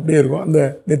அவங்களுக்கு அப்படியே இருக்கும். அந்த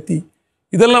நெத்தி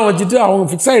இதெல்லாம் வச்சுட்டு அவங்க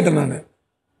ஃபிக்ஸ் ஆகிட்டேன் நான்.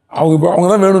 அவங்க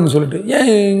தான் வேணும்னு சொல்லிட்டு, ஏன்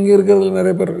இங்கே இருக்கிறதுல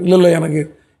நிறைய பேர் இல்லை எனக்கு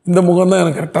இந்த முகம் தான்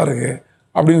எனக்கு கரெக்டாக இருக்குது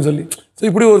அப்படின்னு சொல்லி. ஸோ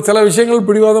இப்படி ஒரு சில விஷயங்கள்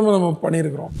பிடிவாதமாக நம்ம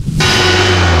பண்ணியிருக்கிறோம்.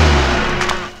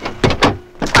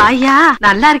 ஐயா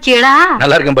நல்லா இருக்கீடா?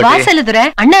 நல்லா இருக்கேன் பாட்டி. வாசலதுரை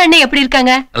அண்ணா அண்ணே எப்படி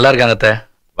இருக்காங்க? நல்லா இருக்காங்க அத்தை.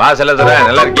 வாசலதுரை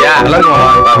நல்லா இருக்கியா? நல்லா இருக்குமா?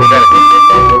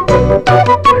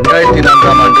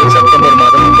 2004ஆம் ஆண்டு செப்டம்பர்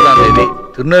மாதம் 9ஆம் தேதி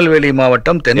திருநெல்வேலி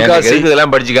மாவட்டம் தென்காசி.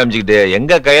 இதெல்லாம் படிச்சு காமிச்சுக்கிட்டு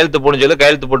எங்க கையெழுத்து போன்னு சொல்லி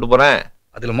கையெழுத்து போட்டு போறேன்.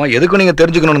 அதுலமா எதுக்கும் நீங்க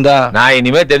தெரிஞ்சுக்கணும் தான். நான்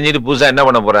இனிமே தெரிஞ்சுட்டு புதுசா என்ன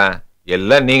பண்ண போறேன்?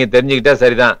 எல்லாம் நீங்க தெரிஞ்சுக்கிட்டா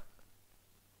சரிதான்.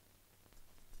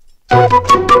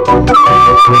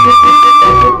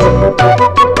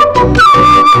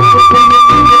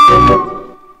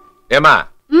 ஏமா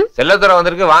செல்லத்துறை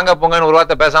வந்திருக்கு, வாங்க போங்கன்னு ஒரு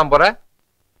வார்த்தை பேசாம போற.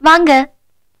 வாங்க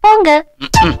போங்க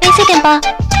பேசிட்டேன்பா.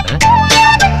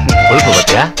 கொழுப்பு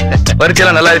பாத்தியா?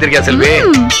 பரீட்சையெல்லாம் நல்லா எழுதிருக்கியா செல்வி?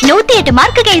 108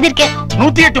 மார்க்கு எழுதிருக்கேன்.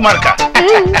 108 மார்க்கா?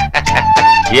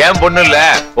 ஏன் பொண்ணு இல்ல,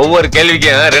 ஒவ்வொரு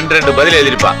கேள்விக்கும் 2 பதில்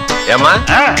எழுதிருப்பா. ஏமா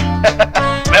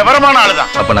விவரமான ஆளுதான்.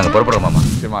 அப்ப நாங்க புறப்படுறோம்.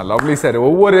 லவ்லி சார்,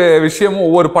 ஒவ்வொரு விஷயமும்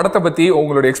ஒவ்வொரு படத்தை பத்தி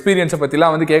உங்களோட எக்ஸ்பீரியன்ஸை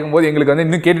பத்திலாம் வந்து கேட்கும்போது எங்களுக்கு வந்து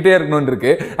இன்னும் கேட்டுட்டே இருக்கணும்னு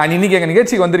இருக்கு. அண்ட் இன்னைக்கு எங்க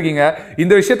நிகழ்ச்சிக்கு வந்திருக்கீங்க,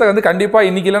 இந்த விஷயத்தை வந்து கண்டிப்பா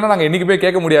இன்னைக்கு இல்லைன்னா நாங்க என்னைக்கு போய்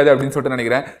கேட்க முடியாது அப்படின்னு சொல்லிட்டு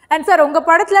நினைக்கிறேன். அண்ட் சார், உங்க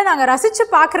படத்துல நாங்க ரசிச்சு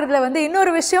பாக்குறதுல வந்து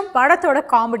இன்னொரு விஷயம் படத்தோட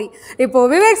காமெடி. இப்போ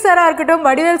விவேக் சாரா இருக்கட்டும்,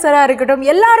 வடிவேல் சாரா இருக்கட்டும்,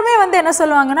 எல்லாருமே வந்து என்ன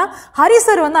சொல்லுவாங்கன்னா, ஹரி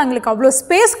சார் வந்து எங்களுக்கு அவ்வளோ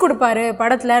ஸ்பேஸ் கொடுப்பாரு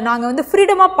படத்துல, நாங்க வந்து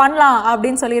ஃப்ரீடமா பண்ணலாம்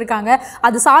அப்படின்னு சொல்லியிருக்காங்க.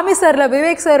 அது சாமி சார்ல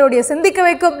விவேக் சாரோடைய சிந்திக்க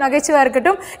வைக்கும் நகைச்சுவா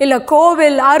இருக்கட்டும், இல்ல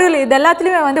கோவில் அருள், இது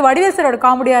எல்லாத்துலயுமே வந்து வடிவேல் சாரோட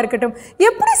காமெடியா இருக்கட்டும்.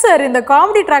 எப்படி சார் இந்த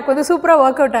காமெடி ட்ராக் வந்து சூப்பரா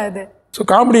ஒர்க் அவுட் ஆகுது? ஸோ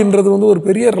காமெடின்றது வந்து ஒரு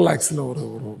பெரிய ரிலாக்ஸில் ஒரு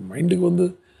மைண்டுக்கு வந்து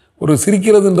ஒரு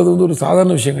சிரிக்கிறதுன்றது வந்து ஒரு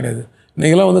சாதாரண விஷயம் கிடையாது.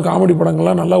 இன்றைக்கெல்லாம் வந்து காமெடி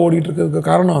படங்கள்லாம் நல்லா ஓடிட்டு இருக்கிறதுக்கு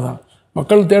காரணம் தான்.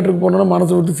 மக்கள் தேட்டருக்கு போனோன்னா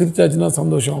மனசை விட்டு சிரிச்சாச்சுன்னா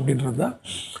சந்தோஷம் அப்படின்றது தான்.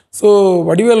 ஸோ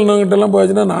வடிவேல்கிட்டலாம்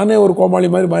போயாச்சுன்னா நானே ஒரு கோமாளி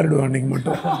மாதிரி மாறிடுவேன். அன்றைக்கி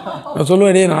மட்டும் நான்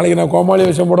சொல்லுவேன், டே நாளைக்கு நான் கோமாளி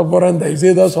விஷம் போட போகிறேன்,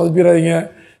 தயவுசெய்து ஏதாவது சொதப்பிடாதீங்க,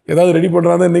 ஏதாவது ரெடி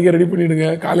பண்ணுறாங்க இன்றைக்கி ரெடி பண்ணிவிடுங்க,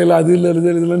 காலையில் அது இல்லை இது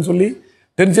இல்லைன்னு சொல்லி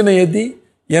டென்ஷனை ஏற்றி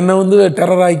என்னை வந்து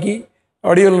டெரர் ஆக்கி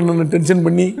வடிவேல் நான் டென்ஷன்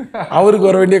பண்ணி அவருக்கு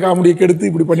வர வேண்டிய காமெடியை கெடுத்து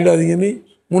இப்படி பண்ணிடாதீங்கன்னு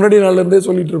முன்னாடி நாள்லேருந்தே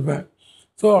சொல்லிகிட்டு இருப்பேன்.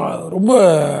 ஸோ ரொம்ப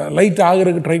லைட்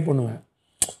ஆகிறதுக்கு ட்ரை பண்ணுவேன்,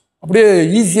 அப்படியே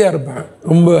ஈஸியாக இருப்பேன்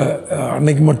ரொம்ப.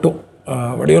 அன்னைக்கு மட்டும்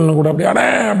வடிவேல்னா கூட அப்படியே அண்ணே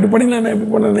அப்படி பண்ணிங்கண்ணே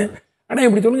இப்படி பண்ணனே அண்ணே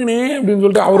இப்படி சொல்லுங்கண்ணே அப்படின்னு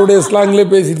சொல்லிட்டு அவருடைய ஸ்லாங்லேயே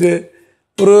பேசிட்டு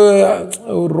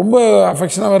ஒரு ரொம்ப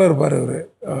அஃபெக்ஷனாக வேறு இருப்பார். அவர்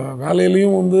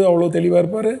வேலையிலையும் வந்து அவ்வளோ தெளிவாக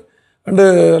இருப்பார். அண்டு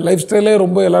லைஃப் ஸ்டைலே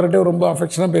ரொம்ப எல்லார்கிட்டையும் ரொம்ப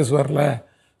அஃபெக்ஷனாக பேசுவார்ல.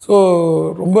 ஸோ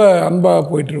ரொம்ப அன்பாக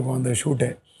போயிட்டுருக்கோம் அந்த ஷூட்டே.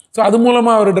 ஸோ அது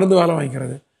மூலமாக அவர்கிட்ட வேலை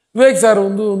வாங்கிக்கிறது. விவேக் சார்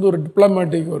வந்து ஒரு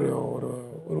டிப்ளமேட்டிக் ஒரு ஒரு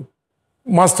ஒரு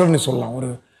மாஸ்டர்னு சொல்லலாம், ஒரு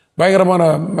பயங்கரமான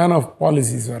மேன் ஆஃப்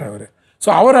பாலிசிஸ் வேறு அவர். ஸோ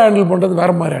அவரை ஹேண்டில் பண்ணுறது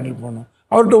வேறு மாதிரி ஹேண்டில் பண்ணணும்.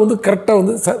 அவர்கிட்ட வந்து கரெக்டாக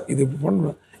வந்து சார் இது இப்படி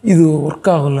பண்ணணும், இது ஒர்க்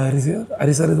ஆகும்ல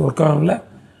ஹரி சார் இது ஒர்க் ஆகும்ல,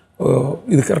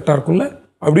 இது கரெக்டாக இருக்கும்ல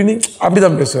அப்படின்னு அப்படி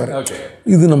தான் பேசுவார்.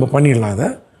 இது நம்ம பண்ணிடலாம், அதை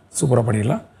சூப்பராக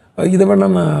பண்ணிடலாம், இதை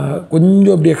வேணால் நான்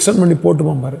கொஞ்சம் அப்படி எக்ஸ்டெண்ட் பண்ணி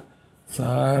போட்டுப்போம் பாரு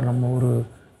சார், நம்ம ஒரு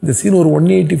இந்த சீன் ஒரு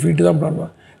 180 ஃபீட்டு தான் பிளான்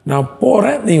பண்ணேன், நான்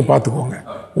போகிறேன் நீங்கள் பார்த்துக்கோங்க,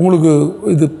 உங்களுக்கு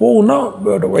இது போகுன்னா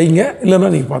வைங்க இல்லைன்னா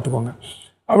நீங்கள் பார்த்துக்கோங்க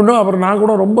அப்படின்னா. அப்புறம் நான்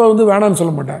கூட ரொம்ப வந்து வேணான்னு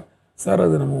சொல்ல மாட்டேன் சார்,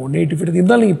 அது நம்ம 180 ஃபீட்டு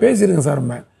இருந்தாலும் நீங்கள் பேசிடுங்க சார்,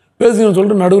 பேசுங்கன்னு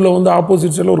சொல்லிட்டு நடுவில் வந்து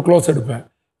ஆப்போசிட் சைடில் ஒரு க்ளோஸ் எடுப்பேன்.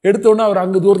 எடுத்தோடனே அவர்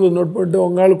அங்கே தூரத்தில் நோட் பண்ணிட்டு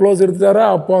உங்களால் க்ளோஸ் எடுத்துட்டாரா,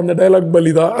 அப்போ அந்த டைலாக்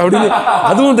பலி தான் அப்படின்னு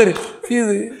அதுவும் தெரியும்.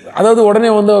 இது அதாவது உடனே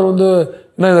வந்து அவர் வந்து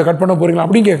என்ன இதை கட் பண்ண போகிறீங்களா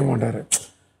அப்படின்னு கேட்க மாட்டார்.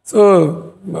 ஸோ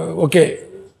ஓகே,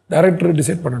 டைரக்டர்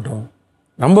டிசைட் பண்ணட்டும்,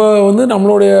 நம்ம வந்து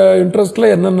நம்மளுடைய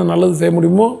இன்ட்ரெஸ்ட்டில் என்னென்ன நல்லது செய்ய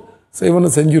முடியுமோ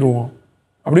செய்வோன்னு செஞ்சுருவோம்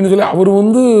அப்படின்னு சொல்லி அவர்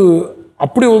வந்து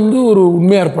அப்படி வந்து ஒரு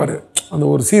உண்மையாக இருப்பார் அந்த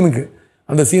ஒரு சீனுக்கு.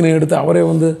 அந்த சீனை எடுத்து அவரே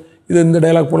வந்து இது இந்த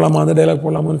டைலாக் போடலாமா அந்த டைலாக்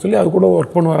போடலாமான்னு சொல்லி அது கூட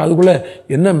ஒர்க் பண்ணுவார். அதுக்குள்ளே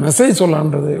என்ன மெசேஜ்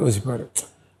சொல்லலான்றதை யோசிப்பார்.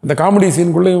 அந்த காமெடி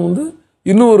சீனுக்குள்ளேயும் வந்து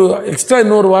இன்னும் ஒரு எக்ஸ்ட்ரா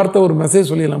இன்னொரு வார்த்தை ஒரு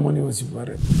மெசேஜ் சொல்லிடலாமான்னு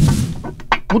யோசிப்பார்.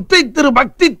 முத்தை திரு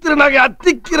பக்தி திருநகை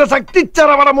அத்திக்கிற சக்தி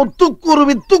சரவர முத்துக்குரு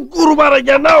வித்துக்குரு வர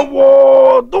என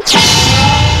ஓதும்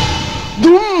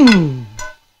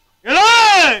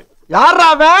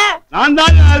யாராவே நான்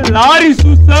தான் lorry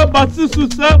சுச, bus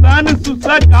சுச, van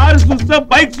சுச, car சுச,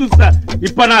 bike சுச,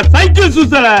 இப்ப நான் சைக்கிள்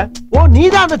சுசல. ஓ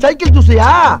நீதான் அந்த சைக்கிள்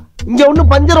சுசையா? இங்க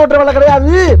ஒண்ணும் பஞ்சர் ஓட்டுற வேலை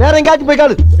கிடையாது, வேற எங்கேயாச்சும் போய்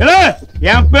காடு.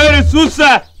 என் பேரு சூச,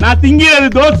 நான் திங்கிறது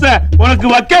தோசை, உனக்கு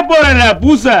வைக்க போறேன்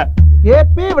பூச.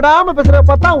 ஏப்பே விடாம பேசுற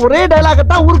பார்த்தா ஒரே டயலாக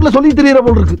தான் ஊருக்குள்ள சொல்லி தெரியற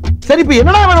போல இருக்கு. சரி இப்ப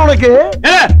என்னடா வேணும் உனக்கு?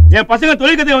 என் பசங்க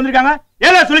தொழில் கதை வந்திருக்காங்க,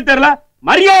 ஏதா சொல்லி தரல,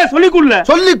 மரியாதை சொல்லி கொடுல.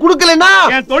 சொல்லி கொடுக்கலன்னா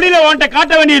என் தொழில உன்கிட்ட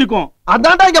காட்ட வேண்டி இருக்கும்.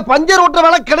 அதான்டா இங்க பஞ்சர் ஓட்டுற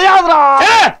வேலை கிடையாதுடா.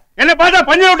 என்ன பார்த்தா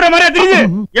பஞ்சர் ஓட்டுற மாதிரியா தெரியுது?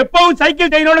 எப்பவும்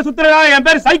சைக்கிள் டைனோட சுத்துறதா என்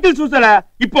பேர் சைக்கிள் சூசல.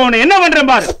 இப்போ உன்னை என்ன பண்றேன்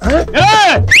பாரு.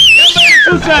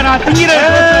 சூச நான் திங்கிறேன்.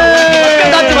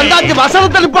 வந்தாச்சு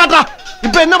வசனத்தை நிப்பாட்றா.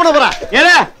 இப்ப என்ன பண்ண போற?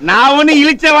 நான் ஒண்ணு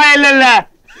இழிச்ச வாய் இல்ல.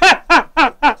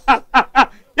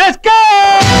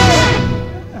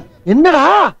 என்னடா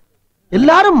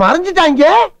எல்லாரும் மறைஞ்சிட்டாங்க,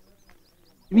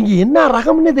 இவங்க என்ன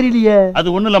ரகம்னே தெரியலையே. அது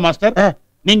ஒண்ணு இல்ல மாஸ்டர்,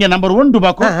 நீங்க நம்பர் 1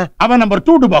 டுபாக்கூர், அவன் நம்பர்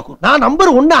 2 டுபாக்கூர். நான்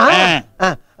நம்பர் 1.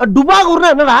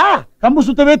 டுபாக்கூர்னா என்னடா? கம்பு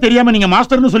சுத்தவே தெரியாம நீங்க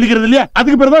மாஸ்டர்னு சொல்லிக்கிறது இல்லையா,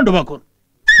 அதுக்கு பேர் தான் டுபாக்கூர்.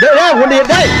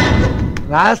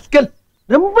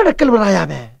 ரொம்ப நக்கல்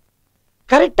வராயாவே,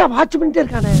 கரெக்டா வாட்ச் பண்ணிட்டே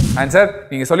இருக்கானே. அண்ட் சார்,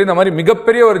 நீங்க சொல்லி இந்த மாதிரி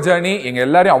மிகப்பெரிய ஒரு ஜர்னி எங்க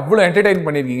எல்லாரையும் அவ்வளவு என்டர்டெயின்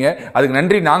பண்ணிருக்கீங்க, அதுக்கு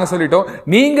நன்றி நாங்க சொல்லிட்டோம்.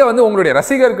 நீங்க வந்து உங்களுடைய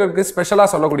ரசிகர்களுக்கு ஸ்பெஷலா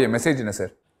சொல்லக்கூடிய மெசேஜ் என்ன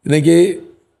சார்? இன்னைக்கு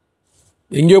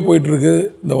எங்கேயோ போயிட்டுருக்கு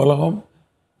இந்த உலகம்,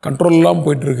 கண்ட்ரோல் இல்லாமல்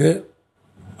போயிட்டுருக்கு.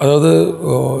 அதாவது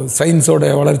சயின்ஸோட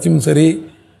வளர்ச்சியும் சரி,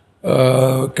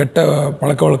 கெட்ட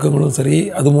பழக்க வழக்கங்களும் சரி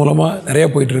அது மூலமாக நிறையா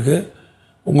போயிட்டுருக்கு.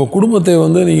 உங்கள் குடும்பத்தை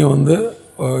வந்து நீங்கள் வந்து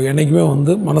என்றைக்குமே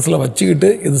வந்து மனசில் வச்சுக்கிட்டு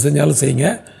எது செஞ்சாலும் செய்யுங்க.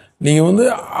 நீங்கள் வந்து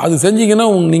அது செஞ்சீங்கன்னா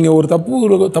நீங்கள் ஒரு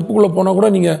தப்புக்குள்ளே போனால் கூட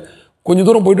நீங்கள் கொஞ்சம்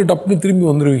தூரம் போயிட்டு டப்புன்னு திரும்பி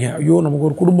வந்துடுவீங்க. ஐயோ நமக்கு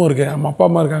ஒரு குடும்பம் இருக்கே, நம்ம அப்பா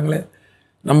அம்மா இருக்காங்களே,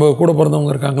 நம்ம கூட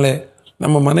பிறந்தவங்க இருக்காங்களே,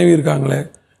 நம்ம மனைவி இருக்காங்களே,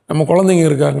 நம்ம குழந்தைங்க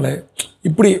இருக்காங்களே,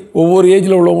 இப்படி ஒவ்வொரு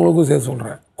ஏஜில் உள்ளவங்களுக்கும் சேர்த்து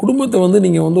சொல்கிறேன். குடும்பத்தை வந்து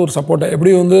நீங்கள் வந்து ஒரு சப்போர்ட்டை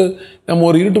எப்படி வந்து நம்ம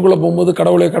ஒரு இருட்டுக்குள்ளே போகும்போது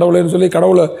கடவுளேன்னு சொல்லி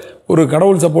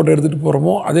கடவுள் சப்போர்ட்டை எடுத்துகிட்டு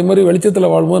போகிறோமோ அதே மாதிரி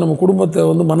வெளிச்சத்தில் வாழும்போது நம்ம குடும்பத்தை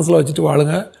வந்து மனசில் வச்சுட்டு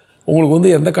வாழுங்க. உங்களுக்கு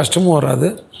வந்து எந்த கஷ்டமும் வராது.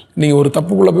 நீங்கள் ஒரு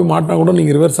தப்புக்குள்ளே போய் மாட்டினா கூட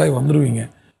நீங்கள் ரிவர்ஸ் ஆகி வந்துடுவீங்க.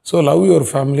 So love your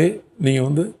family. நீங்கள்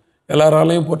வந்து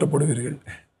எல்லாராலையும் போற்றப்படுவீர்கள்.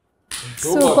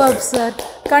 Super sir.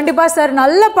 கண்டிப்பாக சார்,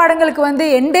 நல்ல படங்களுக்கு வந்து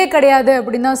எண்டே கிடையாது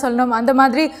அப்படின்னு தான் சொல்லணும். அந்த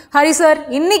மாதிரி ஹரி சார்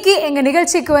இன்னைக்கு எங்கள்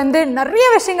நிகழ்ச்சிக்கு வந்து நிறைய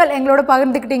விஷயங்கள் எங்களோட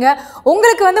பகிர்ந்துக்கிட்டீங்க.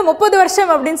 உங்களுக்கு வந்து 30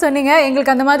 வருஷம் அப்படின்னு சொன்னீங்க.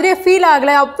 எங்களுக்கு அந்த மாதிரியே ஃபீல்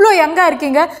ஆகலை. அவ்வளோ யங்காக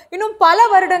இருக்கீங்க. இன்னும் பல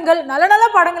வருடங்கள் நல்ல நல்ல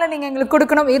படங்களை நீங்கள் எங்களுக்கு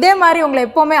கொடுக்கணும். இதே மாதிரி உங்களை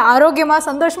எப்போவுமே ஆரோக்கியமாக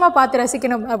சந்தோஷமாக பார்த்து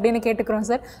ரசிக்கணும் அப்படின்னு கேட்டுக்கிறோம்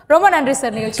சார். ரொம்ப நன்றி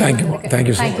சார் நிகழ்ச்சி.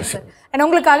 Thank you sir. அண்ட்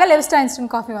உங்களுக்காக லெவிஸ்டா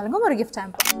இன்ஸ்டன்ட் காஃபி வழங்கும் ஒரு கிஃப்ட்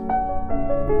ஹேம்பர்.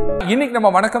 இன்னைக்கு நம்ம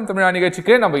வணக்கம் தமிழா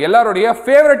நிகழ்ச்சிக்கு நம்ம எல்லாருடைய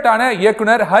ஃபேவரட்டான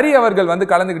இயக்குனர் ஹரி அவர்கள் வந்து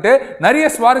கலந்துக்கிட்டு நிறைய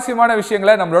சுவாரஸ்யமான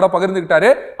விஷயங்களை நம்மளோட பகிர்ந்துக்கிட்டாரு.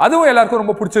 அதுவும் எல்லாருக்கும்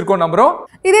ரொம்ப பிடிச்சிருக்கும் நம்புறோம்.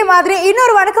 இதே மாதிரி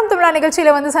இன்னொரு வணக்கம் தமிழா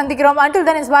நிகழ்ச்சியில வந்து சந்திக்கிறோம். Until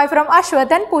then is bye from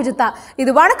Ashwath and Pujita.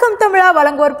 இது வணக்கம் தமிழா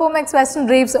வழங்குவோர் பூமெக்ஸ் வெஸ்டர்ன்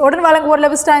ட்ரீவ்ஸ், உடன் வழங்குவோர்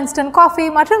லெவிஸ்டா இன்ஸ்டன்ட் காஃபி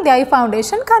மற்றும் தி ஐ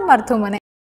ஃபவுண்டேஷன் கண் மருத்துவமனை.